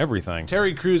is in everything.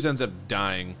 Terry Crews ends up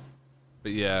dying.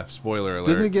 But yeah, spoiler alert.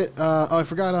 Doesn't he get I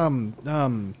forgot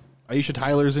Aisha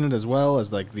Tyler's in it as well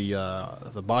as like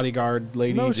the bodyguard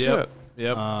lady. No shit.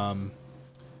 Yep.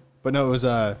 But no, it was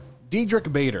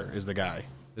Diedrich Bader is the guy.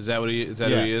 Is that who he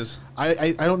is?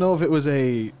 I don't know if it was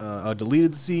a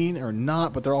deleted scene or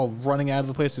not, but they're all running out of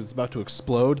the place. It's about to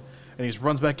explode, and he just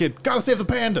runs back in. Gotta save the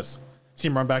pandas. See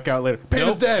him run back out later.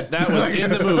 Panda's dead. That was in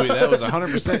the movie. That was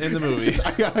 100% in the movie.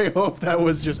 I hope that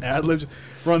was just ad-libs.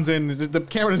 Runs in. The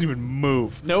camera doesn't even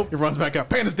move. Nope. He runs back out.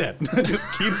 Panda's dead. Just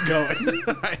keeps going.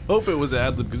 I hope it was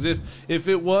ad-lib, because if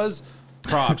it was,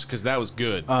 props, because that was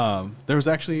good. There was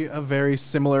actually a very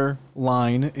similar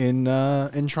line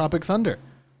in Tropic Thunder,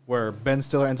 where Ben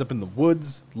Stiller ends up in the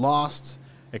woods, lost.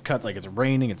 It cuts like it's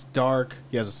raining. It's dark.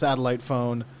 He has a satellite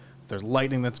phone. There's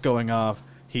lightning that's going off.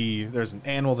 There's an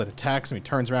animal that attacks him. He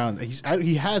turns around.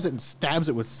 He has it and stabs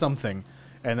it with something,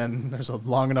 and then there's a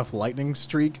long enough lightning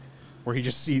streak where he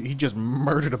just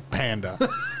murdered a panda,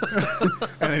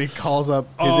 and then he calls up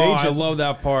his agent. I love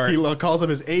that part. He calls up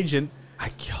his agent. I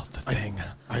killed the thing.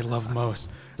 I love most.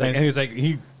 And he's like,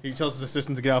 he tells his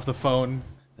assistant to get off the phone,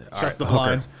 shuts the hooker.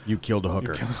 blinds. You killed a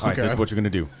hooker. All right, this is what you're gonna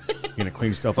do. You're gonna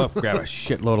clean yourself up, grab a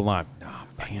shitload of lime. No,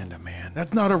 panda, man.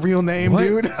 That's not a real name, What?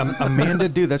 dude. Amanda,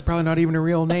 dude. That's probably not even a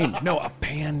real name. No, a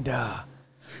panda.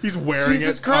 He's wearing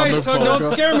Jesus it. Christ! On the Don't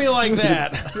photo. scare me like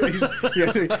that.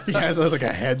 He has like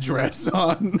a headdress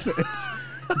on.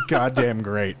 It's goddamn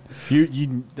great.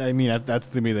 I mean, that's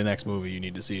to me the next movie you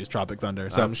need to see is Tropic Thunder.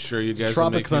 So I'm sure you guys will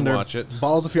Tropic make Thunder, me watch it.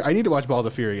 Balls of Fury. I need to watch Balls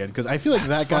of Fury again because I feel like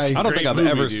that guy. I don't think I've movie,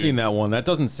 ever dude. seen that one. That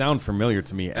doesn't sound familiar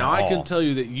to me at Now all. I can tell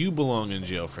you that you belong in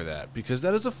jail for that because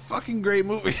that is a fucking great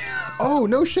movie. Oh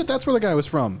no shit! That's where the guy was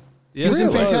from. Yes, he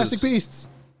was in it was. Fantastic Beasts.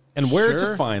 And where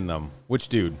Sure. to find them? Which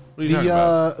dude? What are you talking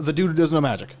about? The dude who does no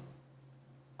magic.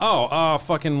 Oh,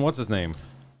 fucking what's his name?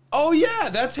 Oh yeah,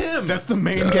 that's him. That's the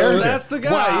main character. That's the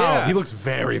guy. Wow, Yeah. he looks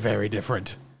very, very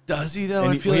different. Does he though?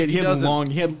 And I feel like he had doesn't. long.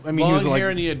 He had. I mean, long he was hair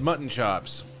like, and he had mutton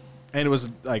chops. and it was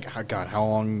like, oh, God, how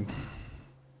long?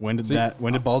 When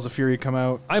did Balls of Fury come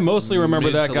out? I mostly remember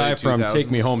Mid that to guy late from Take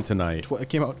Me 2000s. Home Tonight. It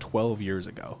came out 12 years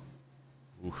ago.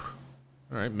 All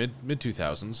right, mid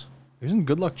 2000s. He was in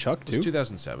Good Luck Chuck It's too.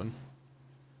 2007.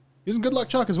 He was in Good Luck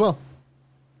Chuck as well.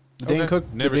 The Okay. Dane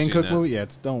Cook, Never the Dane seen Cook that. movie. Yeah,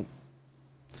 just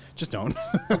don't.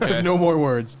 Okay. No more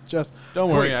words. Just Don't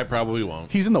worry, Wait, I probably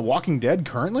won't. he's in The Walking Dead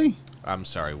currently. I'm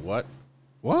sorry. What?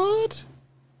 What?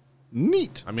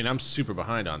 Neat. I mean, I'm super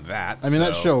behind on that. I mean,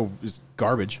 that so- show is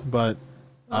garbage, but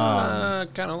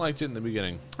kind of liked it in the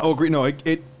beginning. oh, agree. No,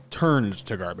 it turned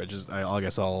to garbage. I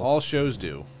guess I'll. All shows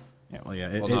do. Yeah, well,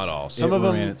 yeah. Well, not all. Some of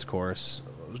ran them- its course.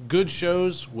 Good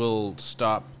shows will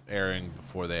stop airing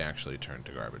before they actually turn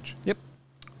to garbage. Yep.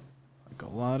 Like a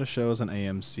lot of shows on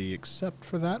AMC, except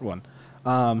for that one.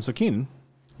 So Keenan,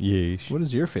 Yeesh. what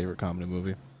is your favorite comedy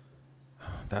movie?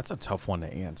 That's a tough one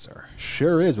to answer.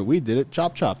 Sure is, but we did it.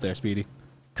 Chop chop there, Speedy.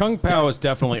 Kung Pao is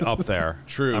definitely up there.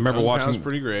 True. I remember Kung Pao's watching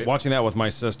pretty great. watching that with my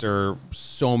sister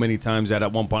so many times that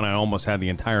at one point I almost had the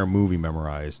entire movie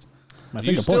memorized. My You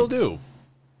finger still points.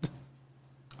 do.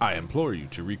 I implore you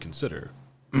to reconsider.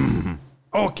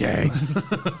 Okay.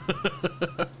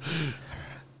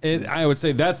 I would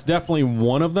say that's definitely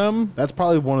one of them. That's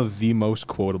probably one of the most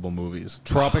quotable movies.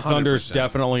 Tropic Thunder is 100%.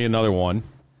 definitely another one.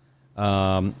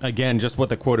 Again, just with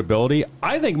the quotability.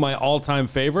 I think my all-time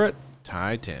favorite,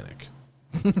 Titanic.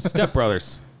 Step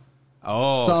Brothers.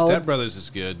 Oh, Solid. Step Brothers is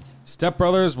good. Step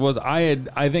Brothers was I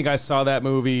think I saw that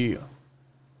movie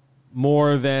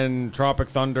more than Tropic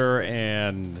Thunder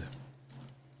and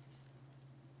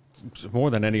more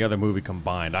than any other movie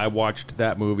combined. I watched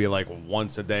that movie like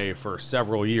once a day for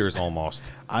several years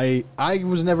almost. I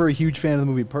was never a huge fan of the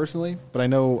movie personally, but I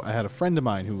know I had a friend of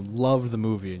mine who loved the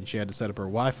movie, and she had to set up her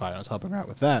Wi-Fi, and I was helping her out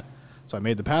with that. So I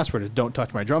made the password as "Don't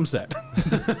touch my drum set."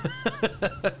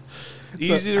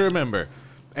 Easy to remember.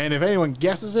 And if anyone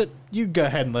guesses it, you go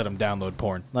ahead and let them download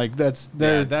porn. Like Yeah,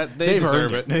 they they've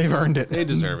deserve earned it. They've earned it. They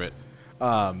deserve it.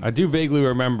 I do vaguely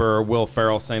remember Will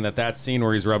Ferrell saying that scene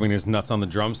where he's rubbing his nuts on the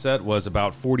drum set was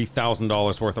about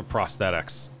 $40,000 worth of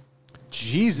prosthetics.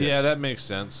 Jesus. Yeah, that makes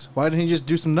sense. Why didn't he just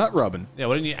do some nut rubbing? Yeah,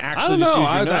 why didn't you I actually don't just know.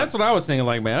 use your That's nuts? what I was thinking.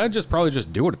 Like, man, I'd probably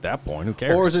just do it at that point. Who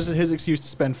cares? Or is this his excuse to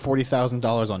spend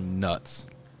 $40,000 on nuts?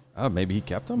 Oh, maybe he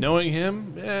kept them. Knowing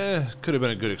him, could have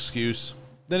been a good excuse.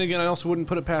 Then again, I also wouldn't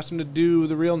put it past him to do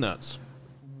the real nuts.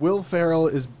 Will Ferrell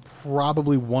is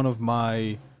probably one of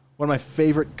my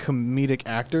favorite comedic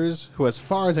actors who, as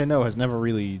far as I know, has never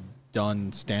really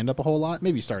done stand-up a whole lot.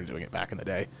 Maybe he started doing it back in the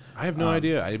day. I have no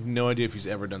idea. I have no idea if he's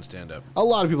ever done stand-up. A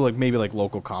lot of people maybe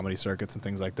local comedy circuits and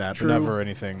things like that, True. but never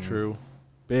anything True.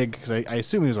 big. Because I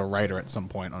assume he was a writer at some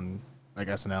point on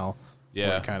SNL.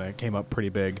 Yeah. kind of came up pretty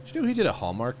big. Did you know he did a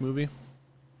Hallmark movie?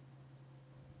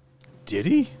 Did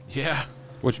he? Yeah.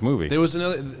 Which movie? There was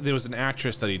an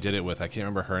actress that he did it with. I can't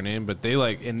remember her name, but they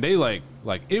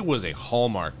it was a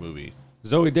Hallmark movie.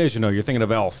 Zoe Deschanel. You're thinking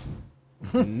of Elf.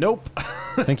 Nope.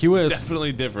 I think you is.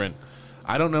 Definitely different.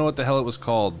 I don't know what the hell it was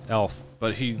called, Elf.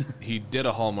 but he did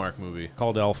a Hallmark movie.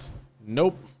 Called Elf.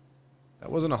 Nope.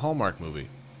 That wasn't a Hallmark movie.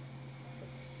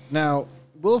 Now,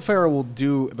 Will Ferrell will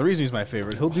do, the reason he's my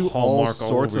favorite, he'll do all Hallmark all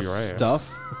sorts over of your ass.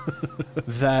 stuff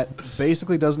that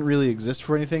basically doesn't really exist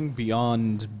for anything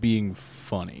beyond being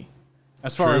funny.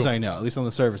 As far True. as I know, at least on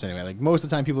the surface anyway. Like, most of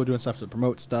the time people are doing stuff to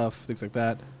promote stuff, things like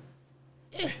that.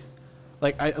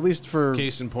 Like, at least for...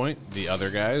 Case in point, the other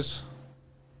guys.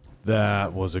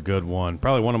 That was a good one.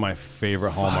 Probably one of my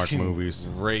favorite Hallmark movies.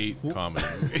 Great comedy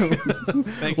movie.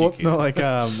 Thank you, Keith. No, like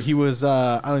he was.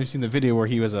 I don't know if you've seen the video where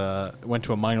he was went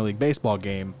to a minor league baseball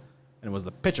game, and was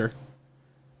the pitcher.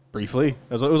 Briefly, it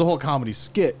was a whole comedy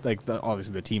skit. Like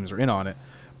obviously the teams were in on it,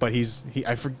 but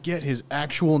I forget his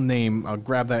actual name. I'll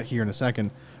grab that here in a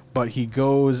second. But he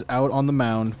goes out on the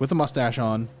mound with a mustache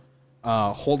on,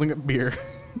 holding a beer,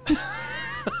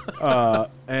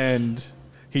 and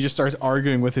he just starts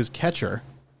arguing with his catcher.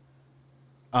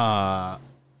 He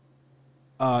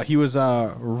was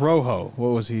Rojo.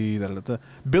 What was he?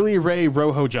 Billy Ray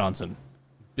Rojo Johnson.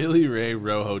 Billy Ray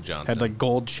Rojo Johnson had like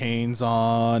gold chains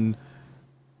on.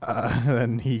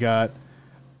 And he got,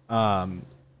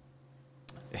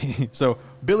 so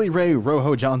Billy Ray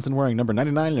Rojo Johnson, wearing number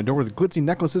 99 and adorned with glitzy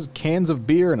necklaces, cans of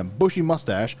beer, and a bushy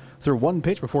mustache, threw one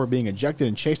pitch before being ejected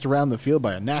and chased around the field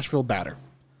by a Nashville batter.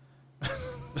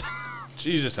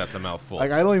 Jesus, that's a mouthful.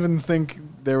 Like, I don't even think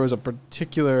there was a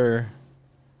particular.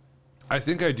 I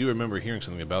think I do remember hearing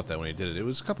something about that when he did it. It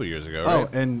was a couple years ago, Oh,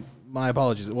 right? and my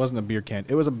apologies. It wasn't a beer can.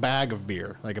 It was a bag of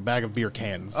beer, like a bag of beer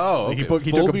cans. Oh, like okay.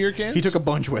 he Full took beer cans? He took a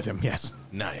bunch with him, yes.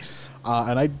 Nice.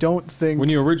 And I don't think. When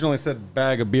you originally said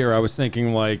bag of beer, I was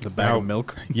thinking like the bag of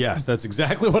milk? Yes, that's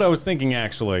exactly what I was thinking,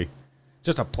 actually.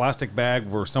 Just a plastic bag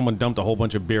where someone dumped a whole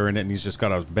bunch of beer in it, and he's just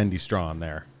got a bendy straw in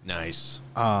there. Nice.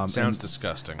 Sounds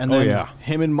disgusting. And then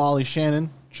him and Molly Shannon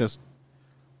just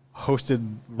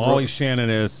hosted. Molly Shannon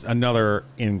is another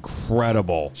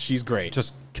incredible. She's great.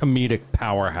 Just comedic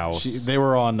powerhouse. They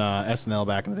were on SNL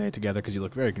back in the day together because you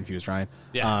look very confused, Ryan.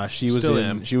 Yeah, she was still in.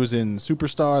 am. She was in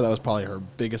Superstar. That was probably her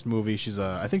biggest movie.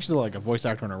 I think she's like a voice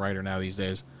actor and a writer now these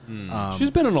days. She's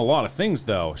been in a lot of things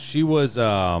though. She was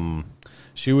in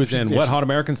Wet Hot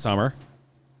American Summer.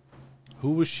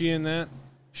 Who was she in that?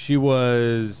 She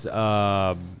was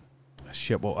well,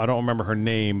 I don't remember her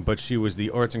name, but she was the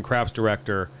arts and crafts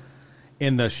director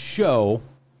in the show.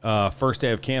 First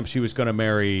Day of Camp. She was going to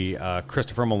marry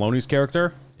Christopher Maloney's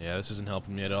character. Yeah, this isn't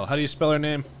helping me at all. How do you spell her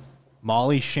name?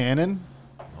 Molly Shannon.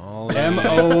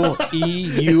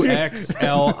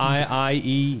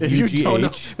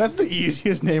 MOEUXLIIEUGH. That's the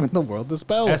easiest name in the world to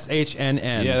spell.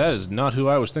 SHNN. Yeah, that is not who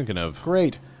I was thinking of.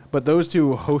 Great. But those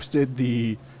two hosted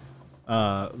the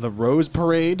Rose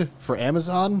Parade for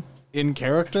Amazon in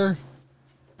character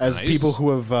as Nice. people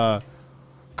who have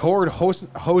Cord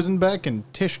Hosenbeck and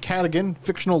Tish Cadigan,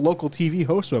 fictional local TV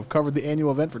hosts who have covered the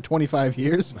annual event for 25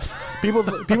 years.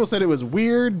 People said it was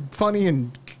weird, funny,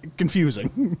 and confusing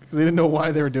because they didn't know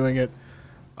why they were doing it.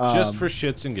 Just for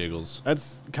shits and giggles.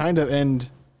 That's kind of, and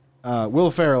Will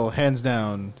Ferrell, hands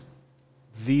down,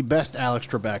 the best Alex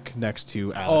Trebek next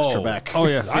to Alex Trebek. Oh,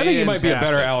 yeah. I think he might be a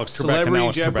better Alex Trebek than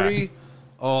Alex Jeopardy? Trebek.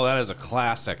 Oh, that is a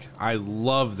classic. I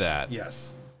love that.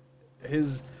 Yes.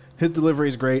 His delivery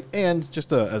is great, and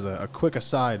just as a quick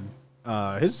aside,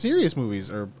 his serious movies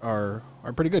are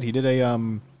pretty good. He did a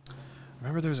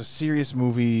remember there was a serious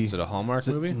movie. Is it a Hallmark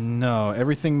movie? No,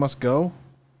 Everything Must Go.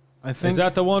 I think. Is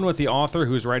that the one with the author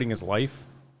who's writing his life?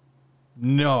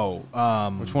 No.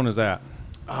 Which one is that?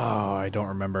 Oh, I don't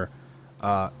remember.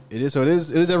 It is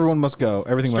Everyone Must Go.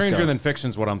 Everything Must Go. Stranger Than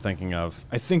Fiction's what I'm thinking of.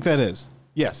 I think that is.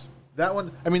 Yes. That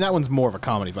one. I mean, that one's more of a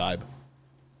comedy vibe.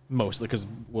 Mostly because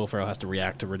Will Ferrell has to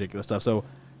react to ridiculous stuff. So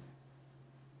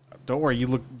don't worry.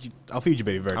 I'll feed you,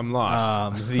 baby bird. I'm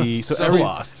lost.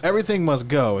 Lost. Everything Must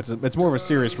Go. It's more of a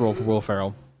serious role for Will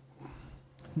Ferrell.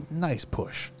 Nice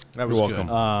push. That was You're good.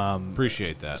 welcome.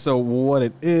 Appreciate that. So what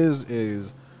it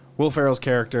is Will Ferrell's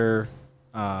character.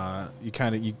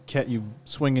 You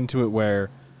swing into it where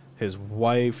his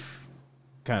wife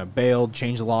kind of bailed,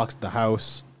 changed the locks at the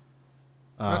house.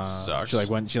 That sucks.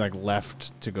 She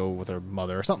left to go with her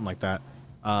mother or something like that.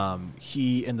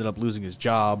 He ended up losing his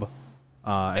job.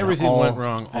 Everything went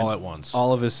wrong all at once.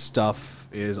 All of his stuff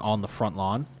is on the front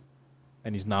lawn,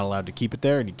 and he's not allowed to keep it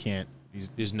there, and he can't.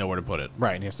 He's nowhere to put it.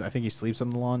 Right, and I think he sleeps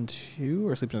on the lawn too,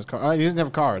 or sleeps in his car. He doesn't have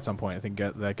a car at some point. I think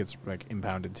that gets like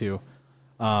impounded too.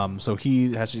 So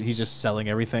he's just selling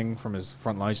everything from his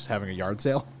front lawn. He's just having a yard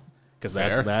sale because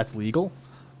that's legal.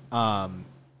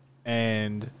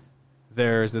 And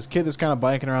there's this kid that's kind of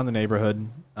biking around the neighborhood.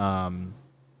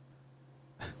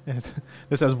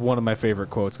 This has one of my favorite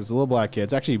quotes because the little black kid.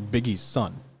 It's actually Biggie's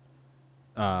son.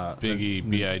 Biggie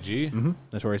B.I.G. Mm-hmm,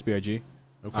 Notorious B.I.G.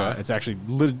 Okay. It's actually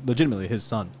legitimately his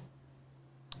son.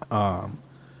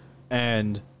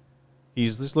 And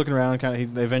he's just looking around.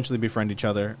 They eventually befriend each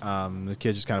other. The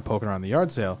kid's just kind of poking around the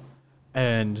yard sale,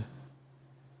 and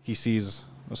he sees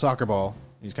a soccer ball.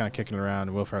 He's kind of kicking it around.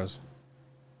 And Will Ferrell's,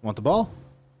 want the ball?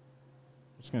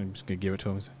 I'm just gonna give it to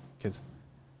him. Kids,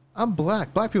 I'm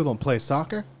black. Black people don't play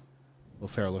soccer. Will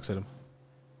Ferrell looks at him.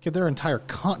 Kid, there are entire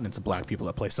continents of black people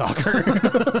that play soccer.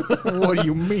 What do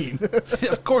you mean?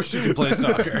 Of course you can play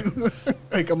soccer.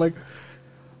 I'm like,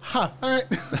 all right.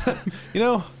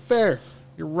 Fair.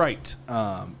 You're right.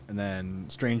 And then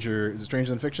is it Stranger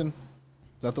Than Fiction? Is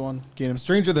that the one? Keenan?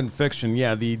 Stranger Than Fiction,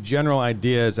 yeah. The general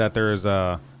idea is that there's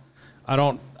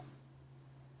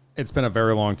it's been a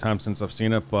very long time since I've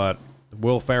seen it, but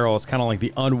Will Ferrell is kind of like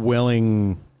the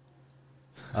unwilling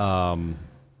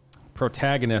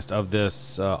protagonist of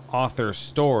this author's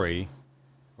story,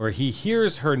 where he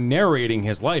hears her narrating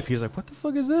his life. He's like, what the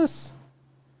fuck is this?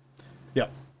 Yeah.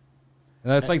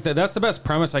 And that's like that's the best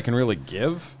premise I can really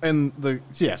give. And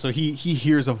so he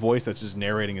hears a voice that's just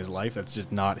narrating his life that's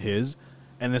just not his,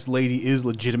 and this lady is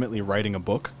legitimately writing a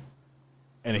book,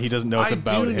 and he doesn't know it's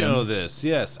about him. I do know this.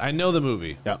 Yes, I know the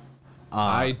movie. Yeah.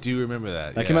 I do remember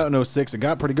that. That came out in 2006. It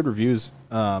got pretty good reviews.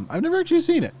 I've never actually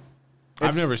seen it.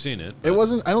 I've never seen it. It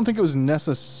wasn't. I don't think it was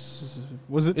necessary.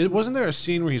 Was it? It wasn't there a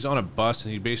scene where he's on a bus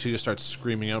and he basically just starts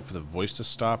screaming out for the voice to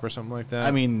stop or something like that?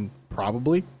 I mean,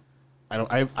 probably.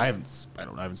 I haven't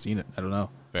seen it. I don't know.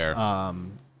 Fair.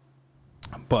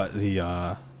 But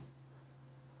the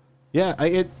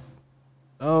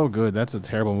oh good, that's a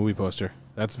terrible movie poster.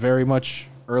 That's very much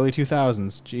early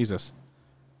 2000s. Jesus.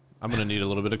 I'm gonna need a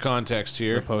little bit of context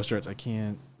here. The poster, I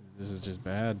can't. This is just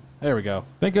bad. There we go.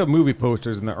 Think of movie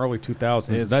posters in the early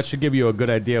 2000s. That should give you a good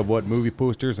idea of what movie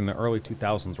posters in the early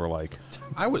 2000s were like.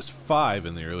 I was 5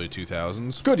 in the early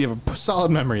 2000s. Good, you have a solid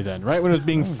memory then, right? When it was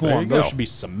being formed, those should be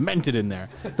cemented in there.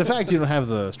 The fact you don't have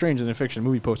the Stranger Than Fiction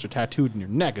movie poster tattooed in your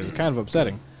neck is kind of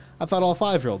upsetting. I thought all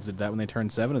 5-year-olds did that when they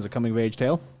turned 7 as a coming-of-age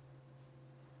tale.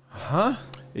 Huh?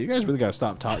 You guys really got to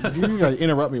stop talking. You got to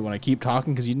interrupt me when I keep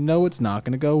talking because you know it's not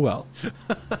going to go well.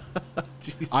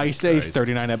 I say Christ.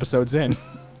 39 episodes in.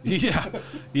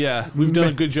 Yeah, we've done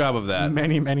a good job of that.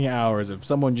 Many, many hours of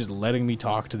someone just letting me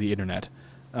talk to the internet.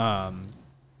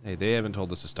 Hey, they haven't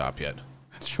told us to stop yet.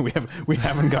 That's true. We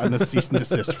haven't gotten a cease and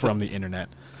desist from the internet.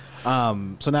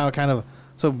 So now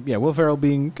Will Ferrell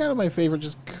being kind of my favorite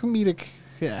just comedic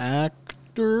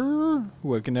actor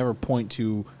who I can never point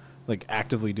to like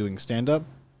actively doing stand-up.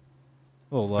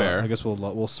 Well, I guess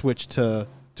we'll switch to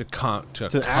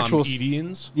actual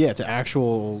comedians. Yeah, to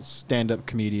actual stand-up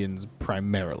comedians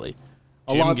primarily.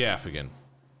 Jim Gaffigan.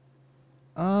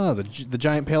 The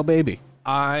giant pale baby.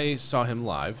 I saw him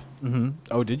live. Mm-hmm.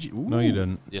 Oh, did you? Ooh. No, you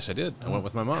didn't. Yes, I did. I went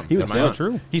with my mom. He was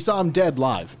true. He saw him dead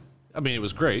live. I mean, it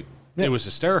was great. Yep. It was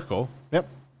hysterical. Yep.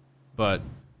 But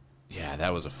yeah,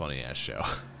 that was a funny ass show.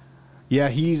 Yeah,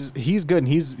 he's good, and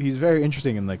he's very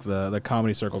interesting in like the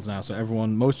comedy circles now. So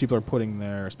most people are putting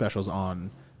their specials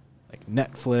on like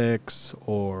Netflix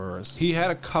or. He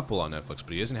had a couple on Netflix,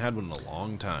 but he hasn't had one in a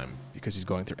long time because he's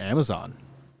going through Amazon,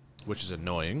 which is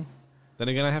annoying. Then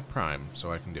again, I have Prime,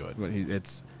 so I can do it. But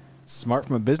it's smart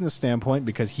from a business standpoint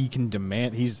because he can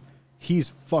demand. He's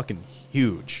fucking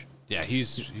huge. Yeah,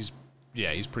 he's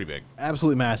pretty big.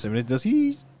 Absolutely massive. And does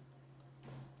he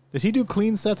do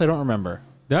clean sets? I don't remember.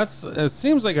 It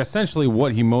seems like essentially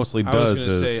what he mostly does. I was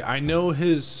going to say, I know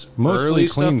his mostly early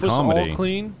clean stuff was comedy. all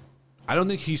clean. I don't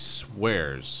think he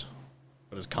swears.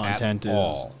 But his content is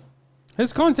all.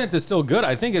 His content is still good.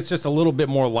 I think it's just a little bit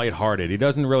more lighthearted. He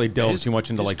doesn't really delve too much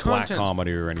into like black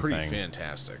comedy or anything. Pretty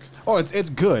fantastic. Oh, it's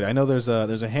good. I know there's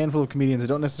a handful of comedians that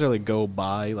don't necessarily go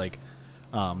by like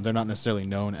they're not necessarily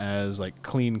known as like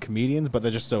clean comedians, but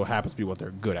that just so happens to be what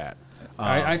they're good at.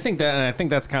 I think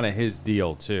that's kind of his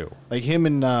deal too. Like him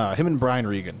and Brian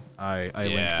Regan, I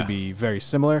link to be very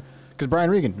similar because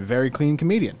Brian Regan, very clean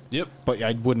comedian. Yep. But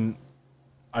I wouldn't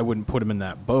put him in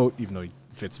that boat, even though he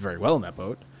fits very well in that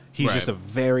boat. He's just a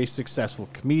very successful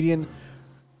comedian.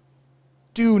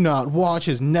 Do not watch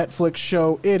his Netflix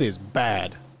show. It is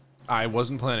bad. I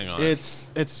wasn't planning on it. It's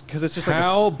because it's just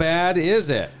how bad is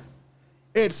it?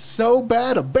 It's so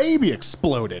bad a baby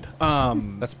exploded.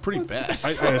 That's pretty bad.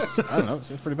 I don't know. It's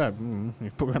pretty bad.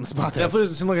 You put me on the spot. Definitely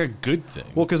doesn't seem like a good thing.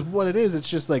 Well, because what it is, it's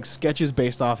just like sketches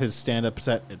based off his stand-up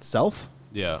set itself.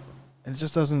 Yeah. And it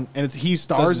just doesn't. And he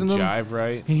stars in them. Jive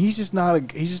right. And he's just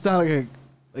not he's not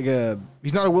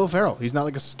a Will Ferrell. He's not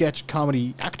like a sketch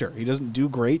comedy actor. He doesn't do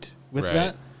great with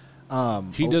that.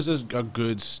 He does a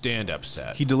good stand-up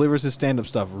set. He delivers his stand-up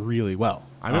stuff really well.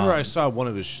 I remember I saw one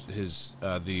of his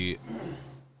the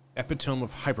Epitome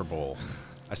of Hyperbole.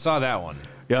 I saw that one.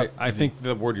 Yeah, I think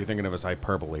the word you're thinking of is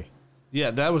hyperbole.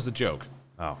 Yeah, that was the joke.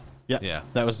 Oh, yeah.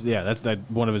 That's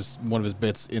one of his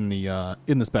bits in the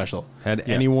special. Did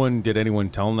anyone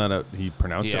tell him that he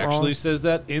pronounced it wrong? He actually says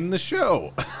that in the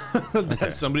show.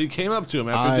 That somebody came up to him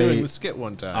after doing the skit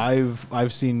one time.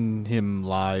 I've seen him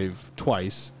live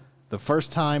twice. The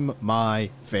first time, my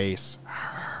face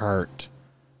hurt.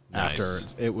 Nice.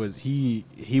 after. It was he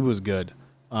was good.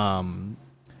 And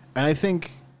I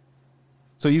think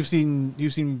so. You've seen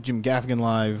Jim Gaffigan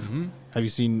live. Mm-hmm. Have you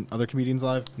seen other comedians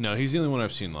live? No, he's the only one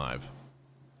I've seen live.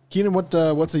 Keenan,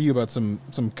 what's you about some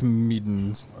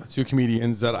comedians? 2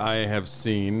 comedians that I have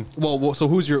seen. Well, so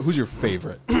who's your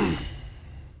favorite? If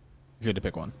you had to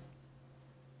pick one.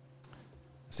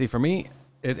 See, for me,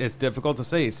 it's difficult to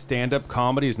say. Stand-up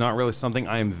comedy is not really something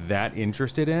I'm that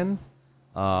interested in.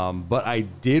 But I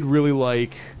did really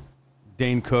like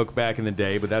Dane Cook back in the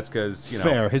day, but that's because,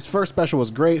 Fair. His first special was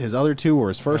great. His other 2 were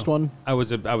his first one. I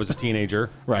was a teenager,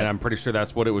 right. And I'm pretty sure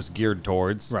that's what it was geared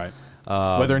towards. Right.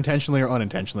 Whether intentionally or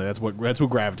unintentionally, that's who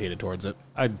gravitated towards it.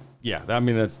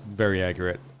 That's very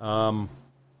accurate. I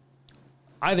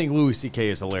think Louis C.K.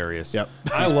 is hilarious. Yep.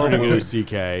 I love Louis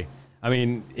C.K. I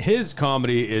mean, his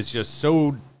comedy is just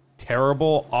so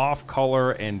terrible, off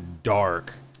color, and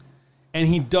dark. And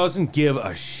he doesn't give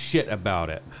a shit about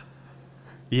it.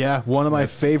 Yeah, one of my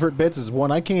favorite bits is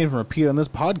one I can't even repeat on this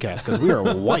podcast because we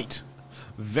are white.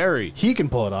 Very. He can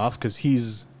pull it off because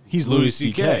he's Louis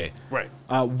C.K. Right.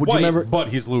 Would you remember? But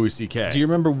he's Louis C.K. Do you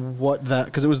remember what that?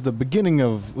 Because it was the beginning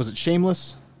of. Was it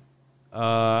Shameless?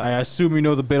 I assume you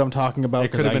know the bit I'm talking about.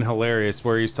 It could have been hilarious,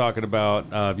 where he's talking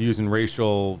about using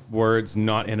racial words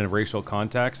not in a racial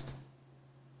context.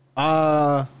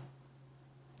 Kind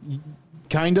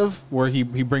of, where he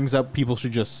brings up people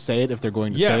should just say it if they're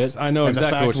going to say it. Yes, I know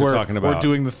exactly what you're talking about. We're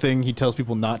doing the thing he tells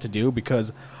people not to do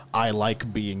because I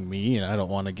like being me and I don't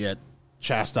want to get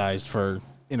chastised for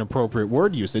inappropriate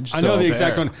word usage. I know the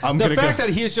exact one. The fact that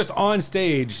he is just on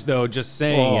stage, though, just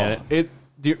saying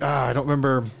I don't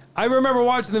remember. I remember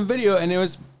watching the video, and it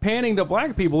was panning to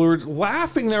black people who were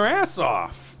laughing their ass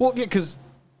off. Well, yeah, because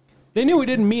they knew he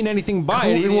didn't mean anything by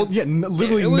it. Well, yeah,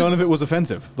 literally none of it was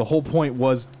offensive. The whole point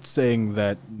was saying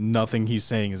that nothing he's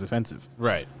saying is offensive.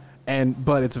 Right.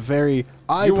 But it's very.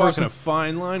 You're walking a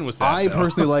fine line with that. I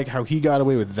personally like how he got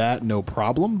away with that, no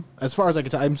problem. As far as I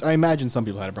could tell, I imagine some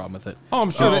people had a problem with it. Oh,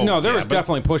 I'm sure there was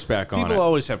definitely pushback on it. People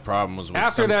always have problems with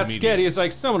after that skit. He's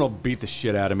like, someone will beat the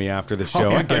shit out of me after the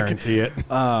show. I guarantee it.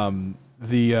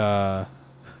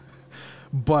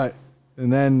 But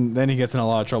and then he gets in a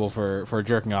lot of trouble for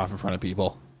jerking off in front of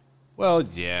people. Well,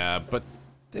 yeah, but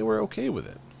they were okay with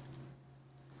it.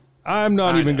 I'm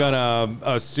not even gonna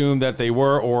assume that they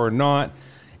were or not.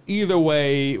 Either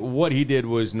way, what he did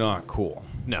was not cool.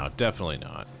 No, definitely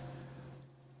not.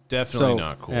 Definitely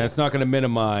not cool. And it's not going to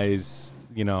minimize,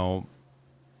 what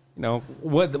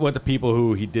the people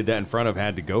who he did that in front of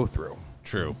had to go through.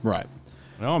 True. Right.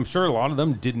 I'm sure a lot of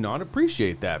them did not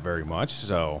appreciate that very much.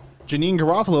 So Janine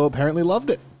Garofalo apparently loved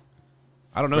it.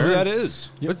 I don't know who that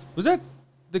is. Was that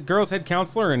the girl's head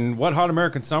counselor in What Hot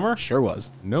American Summer? Sure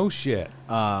was. No shit.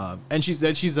 And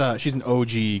she's an OG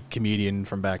comedian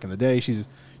from back in the day. She's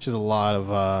a lot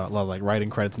of like writing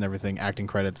credits and everything, acting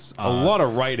credits. A lot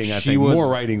of writing, I think.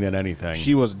 More writing than anything.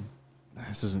 She was.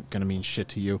 This isn't gonna mean shit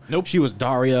to you. Nope. She was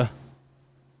Daria.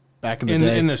 Back in the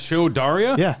day. In the show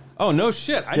Daria? Yeah. Oh no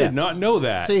shit! I did not know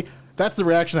that. See, that's the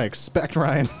reaction I expect,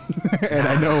 Ryan. And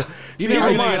I know.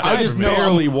 I just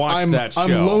barely watched that show.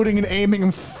 I'm loading and aiming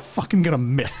and fucking gonna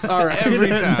miss. All right, every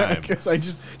time.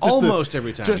 Almost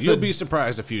every time. You'll be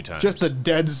surprised a few times. Just the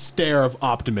dead stare of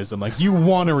optimism. Like you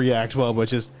want to react well, but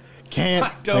just can't.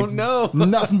 I don't know.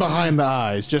 Nothing behind the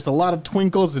eyes. Just a lot of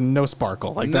twinkles and no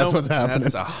sparkle. Like that's what's happening.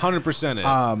 That's 100% it.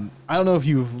 I don't know if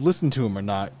you've listened to him or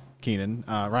not, Keenan.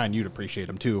 Ryan, you'd appreciate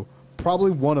him too.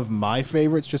 Probably one of my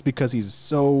favorites, just because he's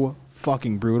so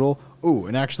fucking brutal. Ooh,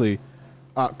 and actually,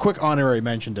 quick honorary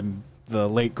mention to the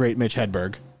late great Mitch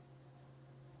Hedberg.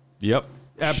 Yep,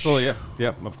 absolutely.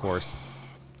 Yep, of course.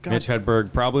 God. Mitch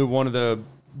Hedberg, probably one of the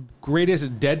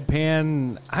greatest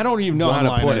deadpan. I don't even know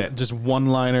how to put it. Just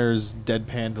one-liners,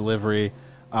 deadpan delivery.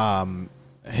 Him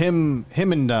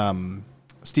and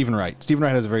Stephen Wright. Stephen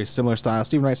Wright has a very similar style.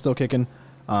 Stephen Wright's still kicking.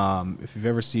 If you've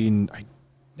ever seen, I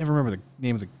never remember the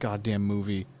name of the goddamn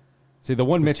movie. See, the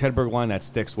one Mitch Hedberg line that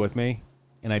sticks with me,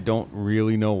 and I don't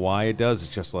really know why it does.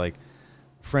 It's just like,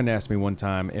 a friend asked me one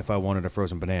time if I wanted a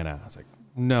frozen banana. I was like,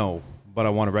 no, but I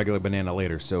want a regular banana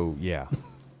later, so yeah.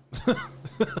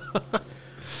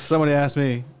 Somebody asked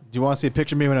me, do you want to see a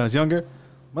picture of me when I was younger?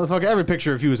 Motherfucker, every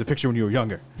picture of you is a picture when you were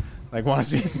younger. Like, want to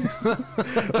see a picture?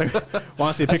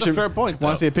 That's a fair point,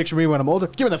 Want to see a picture of me when I'm older?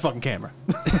 Give me that fucking camera.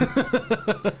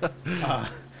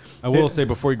 I will say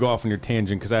before you go off on your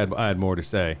tangent, because I had more to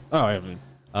say. Oh, I haven't.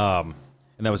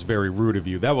 And that was very rude of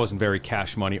you. That wasn't very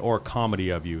Cash Money or comedy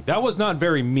of you. That was not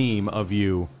very meme of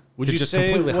you Would to you just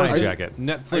say completely was hijack it.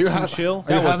 Netflix and chill?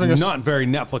 That was having not very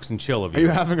Netflix and chill of Are you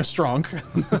you. having a strong?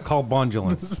 Call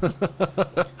Bondulance.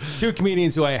 2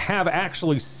 comedians who I have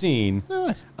actually seen.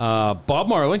 Bob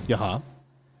Marley. Yeah.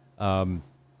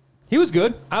 He was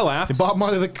good. I laughed. Bob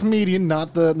Marley, the comedian,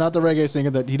 not the reggae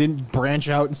singer. That he didn't branch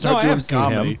out and No, start I doing have seen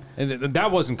comedy. him. And that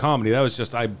wasn't comedy. That was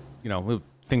just,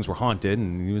 things were haunted.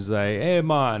 And he was like, hey,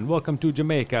 man, welcome to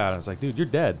Jamaica. And I was like, dude, you're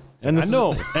dead. And I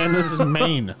know. And this is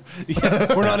Maine.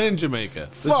 Yeah, we're not in Jamaica.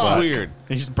 This is weird.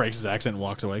 He just breaks his accent and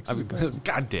walks away.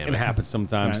 God damn It it. happens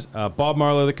sometimes. Bob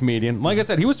Marley, the comedian. Like I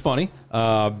said, he was funny.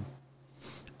 I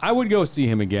would go see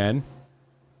him again.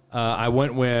 I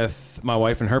went with my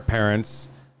wife and her parents.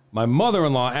 My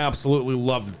mother-in-law absolutely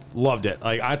loved it.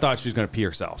 Like, I thought she was going to pee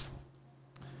herself.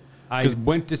 I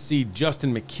went to see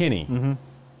Justin McKinney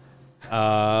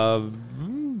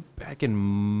back in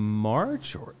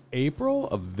March or April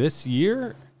of this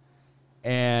year,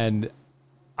 and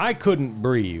I couldn't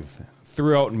breathe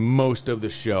throughout most of the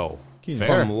show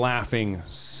from laughing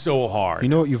so hard. You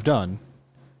know what you've done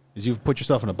is you've put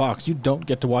yourself in a box. You don't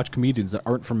get to watch comedians that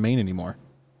aren't from Maine anymore.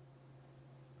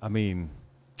 I mean,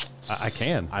 I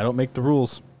can. I don't make the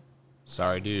rules.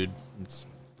 Sorry, dude.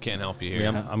 Can't help you here.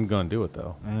 Yeah, I'm going to do it,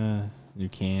 though. You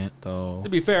can't, though. To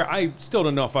be fair, I still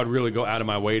don't know if I'd really go out of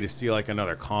my way to see like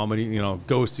another comedy,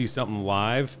 go see something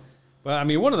live. But I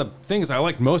mean, one of the things I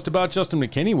liked most about Justin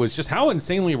McKinney was just how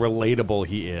insanely relatable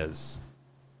he is.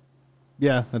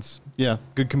 Yeah,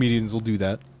 good comedians will do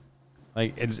that.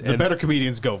 Like, The better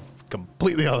comedians go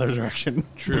completely other direction.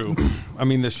 True. I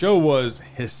mean, the show was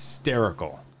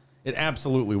hysterical. It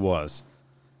absolutely was.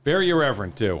 Very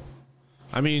irreverent, too.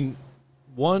 I mean,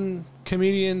 one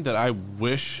comedian that I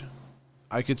wish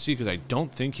I could see, because I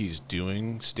don't think he's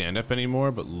doing stand-up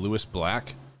anymore, but Lewis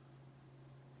Black.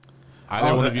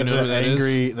 Either one of you know who that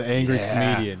is? The angry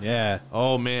comedian, yeah.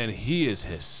 Oh, man, he is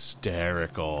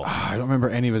hysterical. I don't remember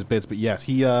any of his bits, but yes,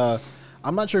 he, I'm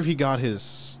not sure if he got his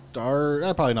start,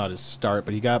 probably not his start,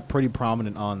 but he got pretty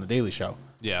prominent on The Daily Show.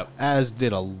 Yeah. As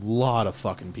did a lot of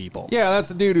fucking people. Yeah, that's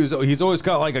the dude he's always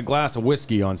got like a glass of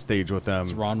whiskey on stage with them.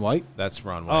 It's Ron White. That's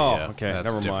Ron White, Oh, yeah. okay, That's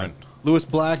never different. mind. Lewis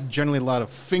Black, generally a lot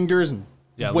of fingers and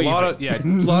Yeah, waving.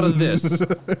 a lot of this.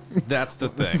 That's the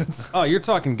thing. Oh, you're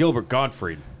talking Gilbert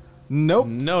Gottfried. Nope.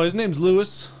 No, his name's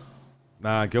Lewis.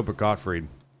 Nah, Gilbert Gottfried.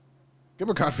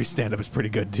 Gilbert Gottfried's stand-up is pretty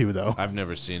good, too, though. I've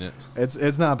never seen it.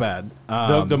 It's not bad.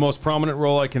 The most prominent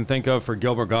role I can think of for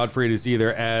Gilbert Gottfried is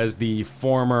either as the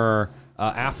former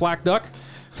Aflac duck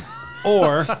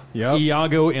or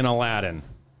Iago in Aladdin.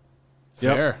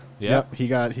 Fair. Yep. He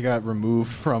got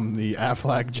removed from the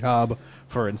Aflac job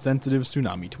for insensitive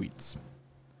tsunami tweets.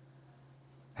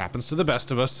 Happens to the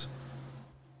best of us.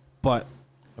 But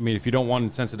I mean, if you don't want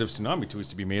insensitive tsunami tweets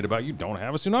to be made about you, don't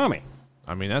have a tsunami.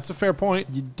 I mean, that's a fair point.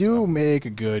 you do make a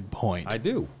good point. I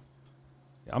do.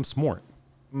 I'm smart.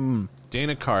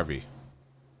 Dana Carvey.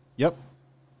 Yep.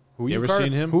 Who You ever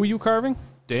seen him? Who are you carving?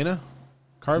 Dana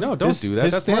Carvey? No, don't do that.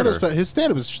 His That's stand-up, murder. his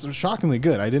stand-up is shockingly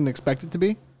good. I didn't expect it to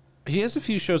be. He has a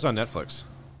few shows on Netflix.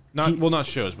 Not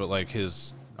shows, but like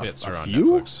his bits are on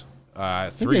few? Netflix. I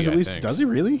think Three, he has at I least. think. Does he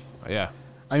really? Yeah.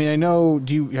 I mean, I know.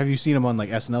 Have you seen him on like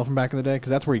SNL from back in the day? Because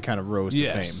that's where he kind of rose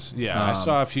to fame. Yeah, I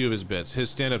saw a few of his bits. His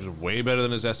stand-up is way better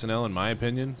than his SNL, in my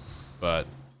opinion. But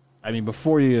I mean,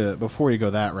 before you go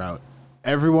that route,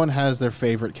 everyone has their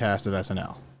favorite cast of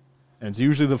SNL, and it's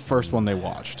usually the first one they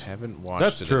watched. haven't watched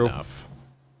That's it true. enough.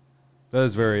 That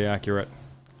is very accurate.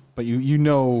 But you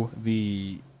know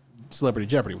the Celebrity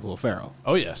Jeopardy with Will Ferrell.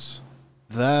 Oh, yes.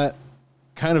 That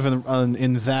kind of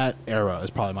in that era is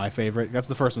probably my favorite. That's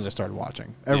the first ones I started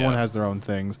watching. Everyone Yeah. has their own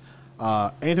things.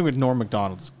 Anything with Norm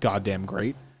Macdonald is goddamn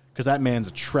great because that man's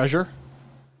a treasure.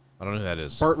 I don't know who that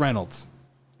is. Burt Reynolds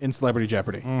in Celebrity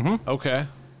Jeopardy. Okay.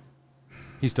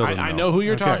 He still doesn't I know who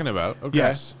you're Okay. talking about. Okay.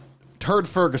 Yes. Turd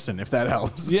Ferguson, if that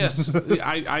helps. Yes.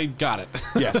 I got it.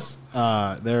 Yes.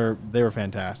 They were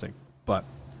fantastic. But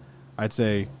I'd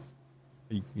say,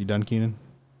 you done, Keenan?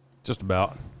 Just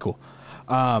about. Cool.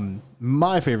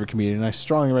 My favorite comedian, and I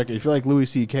strongly recommend, if you like Louis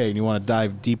C.K. and you want to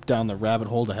dive deep down the rabbit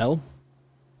hole to hell,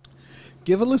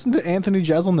 give a listen to Anthony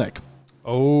Jeselnik.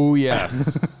 Oh,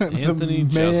 yes. Anthony man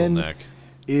Jeselnik.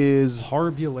 Is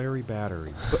Harbulary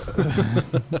battery.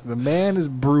 the man is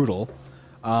brutal.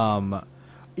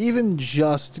 Even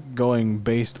just going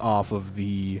based off of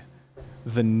the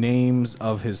names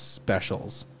of his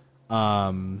specials.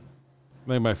 I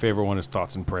think my favorite one is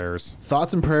Thoughts and Prayers.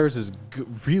 Thoughts and Prayers is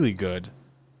really good,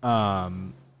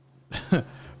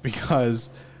 because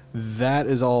that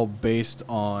is all based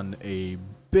on a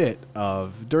bit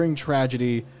of during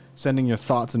tragedy, sending your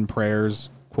thoughts and prayers,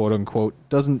 quote unquote,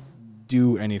 doesn't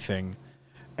do anything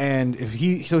And if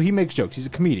he makes jokes. He's a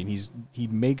comedian. He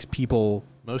makes people.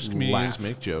 Most comedians laugh.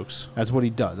 make jokes. That's what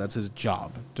he does. That's his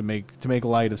job, to make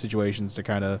light of situations, to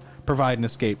kind of provide an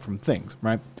escape from things,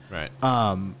 right? Right.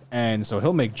 And so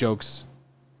he'll make jokes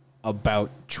about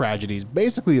tragedies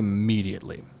basically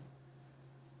immediately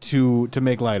to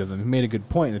make light of them. He made a good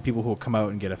point that people who will come out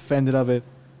and get offended of it,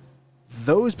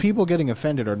 those people getting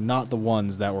offended are not the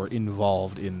ones that were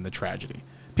involved in the tragedy.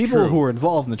 People who are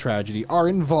involved in the tragedy are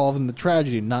involved in the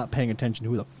tragedy, not paying attention to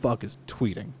who the fuck is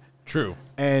tweeting. True.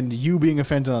 And you being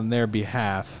offended on their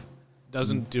behalf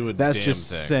doesn't do a that's damn just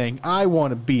thing. saying, I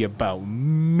want to be about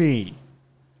me.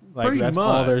 Like, Pretty that's much.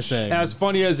 all they're saying. As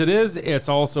funny as it is, it's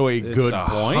also a good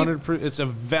point. It's a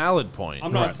valid point.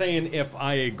 I'm not saying if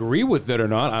I agree with it or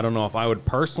not. I don't know if I would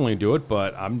personally do it,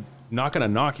 but I'm not going to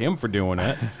knock him for doing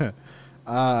it.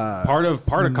 Part of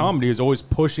comedy is always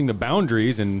pushing the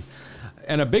boundaries, and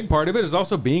a big part of it is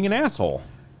also being an asshole.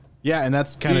 Yeah, and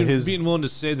that's kind of his being willing to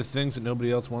say the things that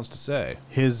nobody else wants to say.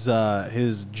 His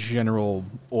general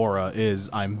aura is,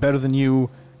 I'm better than you,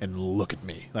 and look at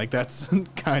me. Like, that's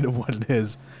kind of what it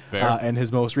is. Fair. And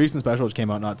his most recent special, which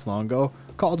came out not so long ago,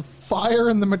 called Fire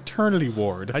in the Maternity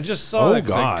Ward. I just saw that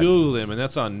because I Googled him, and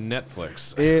that's on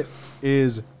Netflix. It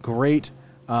is great.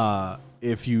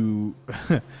 If you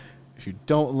if you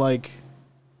don't like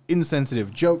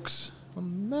insensitive jokes,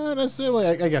 not necessarily,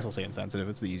 I guess I'll say insensitive.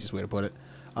 It's the easiest way to put it.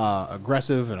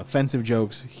 Aggressive and offensive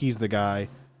jokes, he's the guy.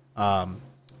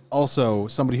 Also,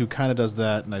 somebody who kind of does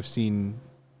that, and I've seen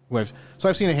a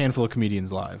handful of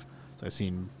comedians live. So I've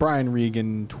seen Brian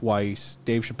Regan twice,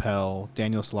 Dave Chappelle,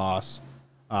 Daniel Sloss,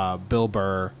 Bill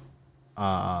Burr,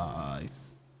 not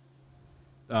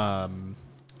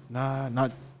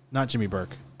Jimmy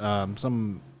Burke,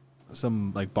 some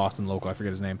like Boston local, I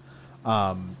forget his name.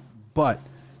 But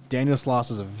Daniel Sloss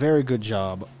does a very good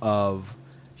job of.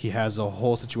 He has a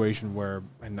whole situation where,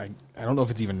 and I don't know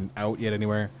if it's even out yet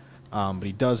anywhere, but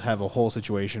he does have a whole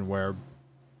situation where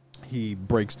he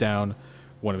breaks down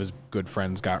one of his good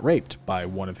friends got raped by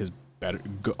one of his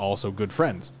also good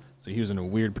friends. So he was in a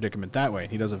weird predicament that way.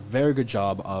 He does a very good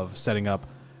job of setting up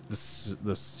the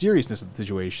seriousness of the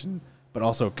situation, but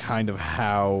also kind of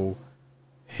how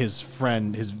his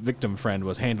victim friend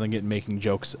was handling it and making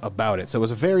jokes about it. So it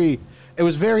was very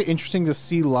interesting to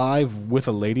see live with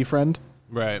a lady friend.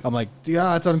 Right. I'm like,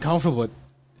 yeah, it's uncomfortable.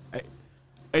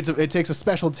 It takes a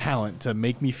special talent to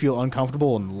make me feel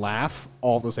uncomfortable and laugh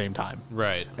all at the same time.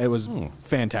 Right. It was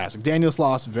fantastic. Daniel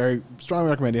Sloss, very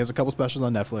strongly recommend. He has a couple specials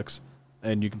on Netflix,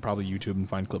 and you can probably YouTube and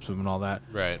find clips of him and all that.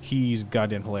 Right. He's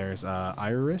goddamn hilarious.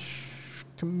 Irish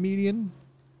comedian,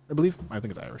 I believe. I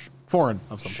think it's Irish. Foreign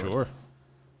of some sort.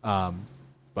 Sure.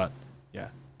 But yeah,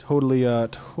 totally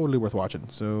worth watching.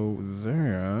 So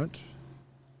that.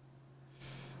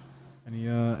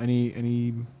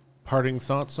 Any parting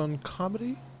thoughts on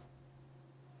comedy?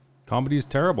 Comedy is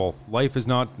terrible. Life is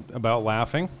not about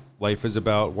laughing. Life is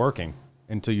about working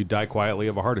until you die quietly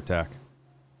of a heart attack.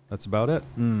 That's about it.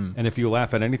 And if you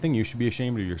laugh at anything, you should be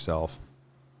ashamed of yourself.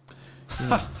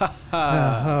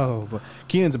 But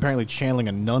Keenan's apparently channeling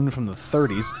a nun from the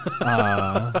 30s.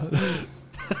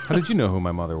 How did you know who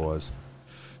my mother was?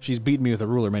 She's beaten me with a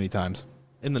ruler many times.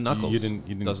 In the knuckles. You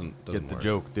didn't doesn't get the work.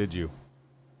 joke, did you?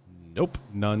 Nope.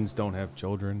 Nuns don't have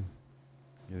children.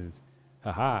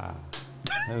 Ha-ha.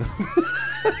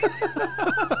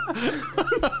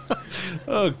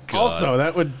 Oh, God. Also,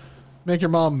 that would make your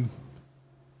mom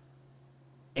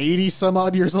 80 some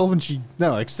odd years old when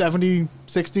like 70,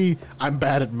 60. I'm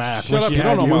bad at math. Shut up, you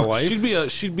don't know my life.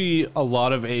 She'd be a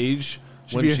lot of age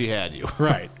when she had you.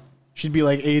 Right. She'd be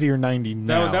like 80 or 90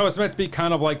 now. That was meant to be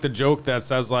kind of like the joke that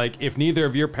says, like, if neither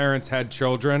of your parents had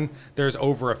children, there's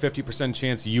over a 50%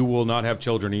 chance you will not have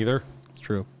children either. It's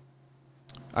true.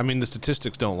 I mean, the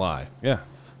statistics don't lie. Yeah.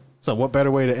 So what better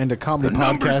way to end a comedy podcast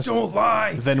Numbers don't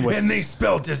lie, than with... and they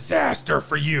spell disaster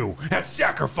for you at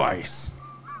sacrifice.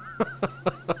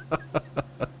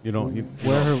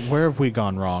 Where have we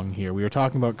gone wrong here? We were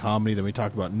talking about comedy, then we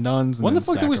talked about nuns. And when then the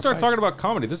fuck did we start sacrifice. talking about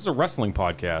comedy? This is a wrestling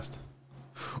podcast.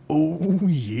 Oh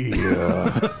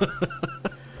yeah.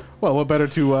 Well, what better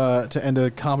to end a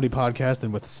comedy podcast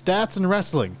than with stats and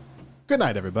wrestling? Good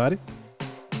night, everybody.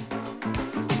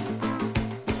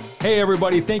 Hey,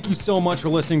 everybody. Thank you so much for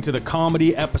listening to the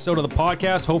comedy episode of the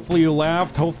podcast. Hopefully you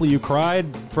laughed. Hopefully you cried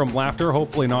from laughter.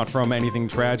 Hopefully not from anything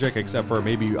tragic, except for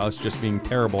maybe us just being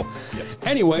terrible. Yes.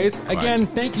 Anyways, again,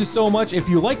 thank you so much. If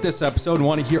you like this episode and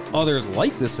want to hear others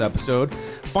like this episode,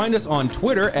 find us on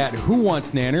Twitter at Who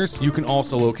Wants Nanners. You can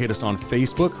also locate us on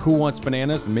Facebook, Who Wants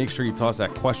Bananas, and make sure you toss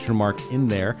that question mark in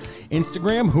there.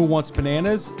 Instagram, Who Wants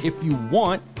Bananas. If you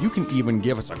want, you can even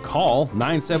give us a call,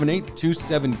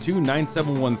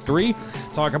 978-272-9713.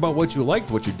 Talk about what you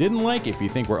liked, what you didn't like, if you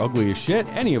think we're ugly as shit,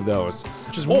 any of those.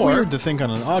 Which is weird to think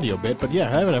on an audio bit, but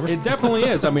yeah, whatever. It definitely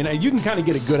is. I mean, you can kind of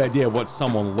get a good idea of what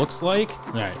someone looks like,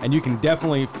 right? And you can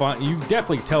definitely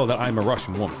tell that I'm a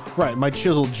Russian woman. Right, my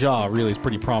chiseled jaw really is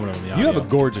pretty prominent in the audio. You have a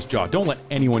gorgeous jaw. Don't let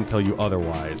anyone tell you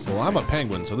otherwise. Well, I'm a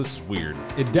penguin, so this is weird.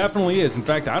 It definitely is. In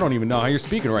fact, I don't even know how you're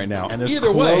speaking right now. And there's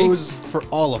clothes for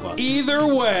all of us.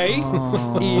 Either way,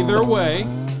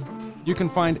 you can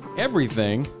find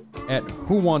everything at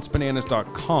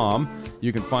whowantsbananas.com.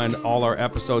 You can find all our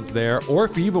episodes there, or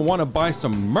if you even want to buy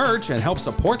some merch and help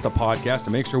support the podcast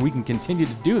to make sure we can continue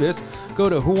to do this, go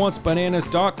to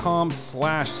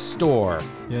whowantsbananas.com/store.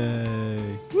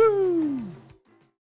 Yay. Woo!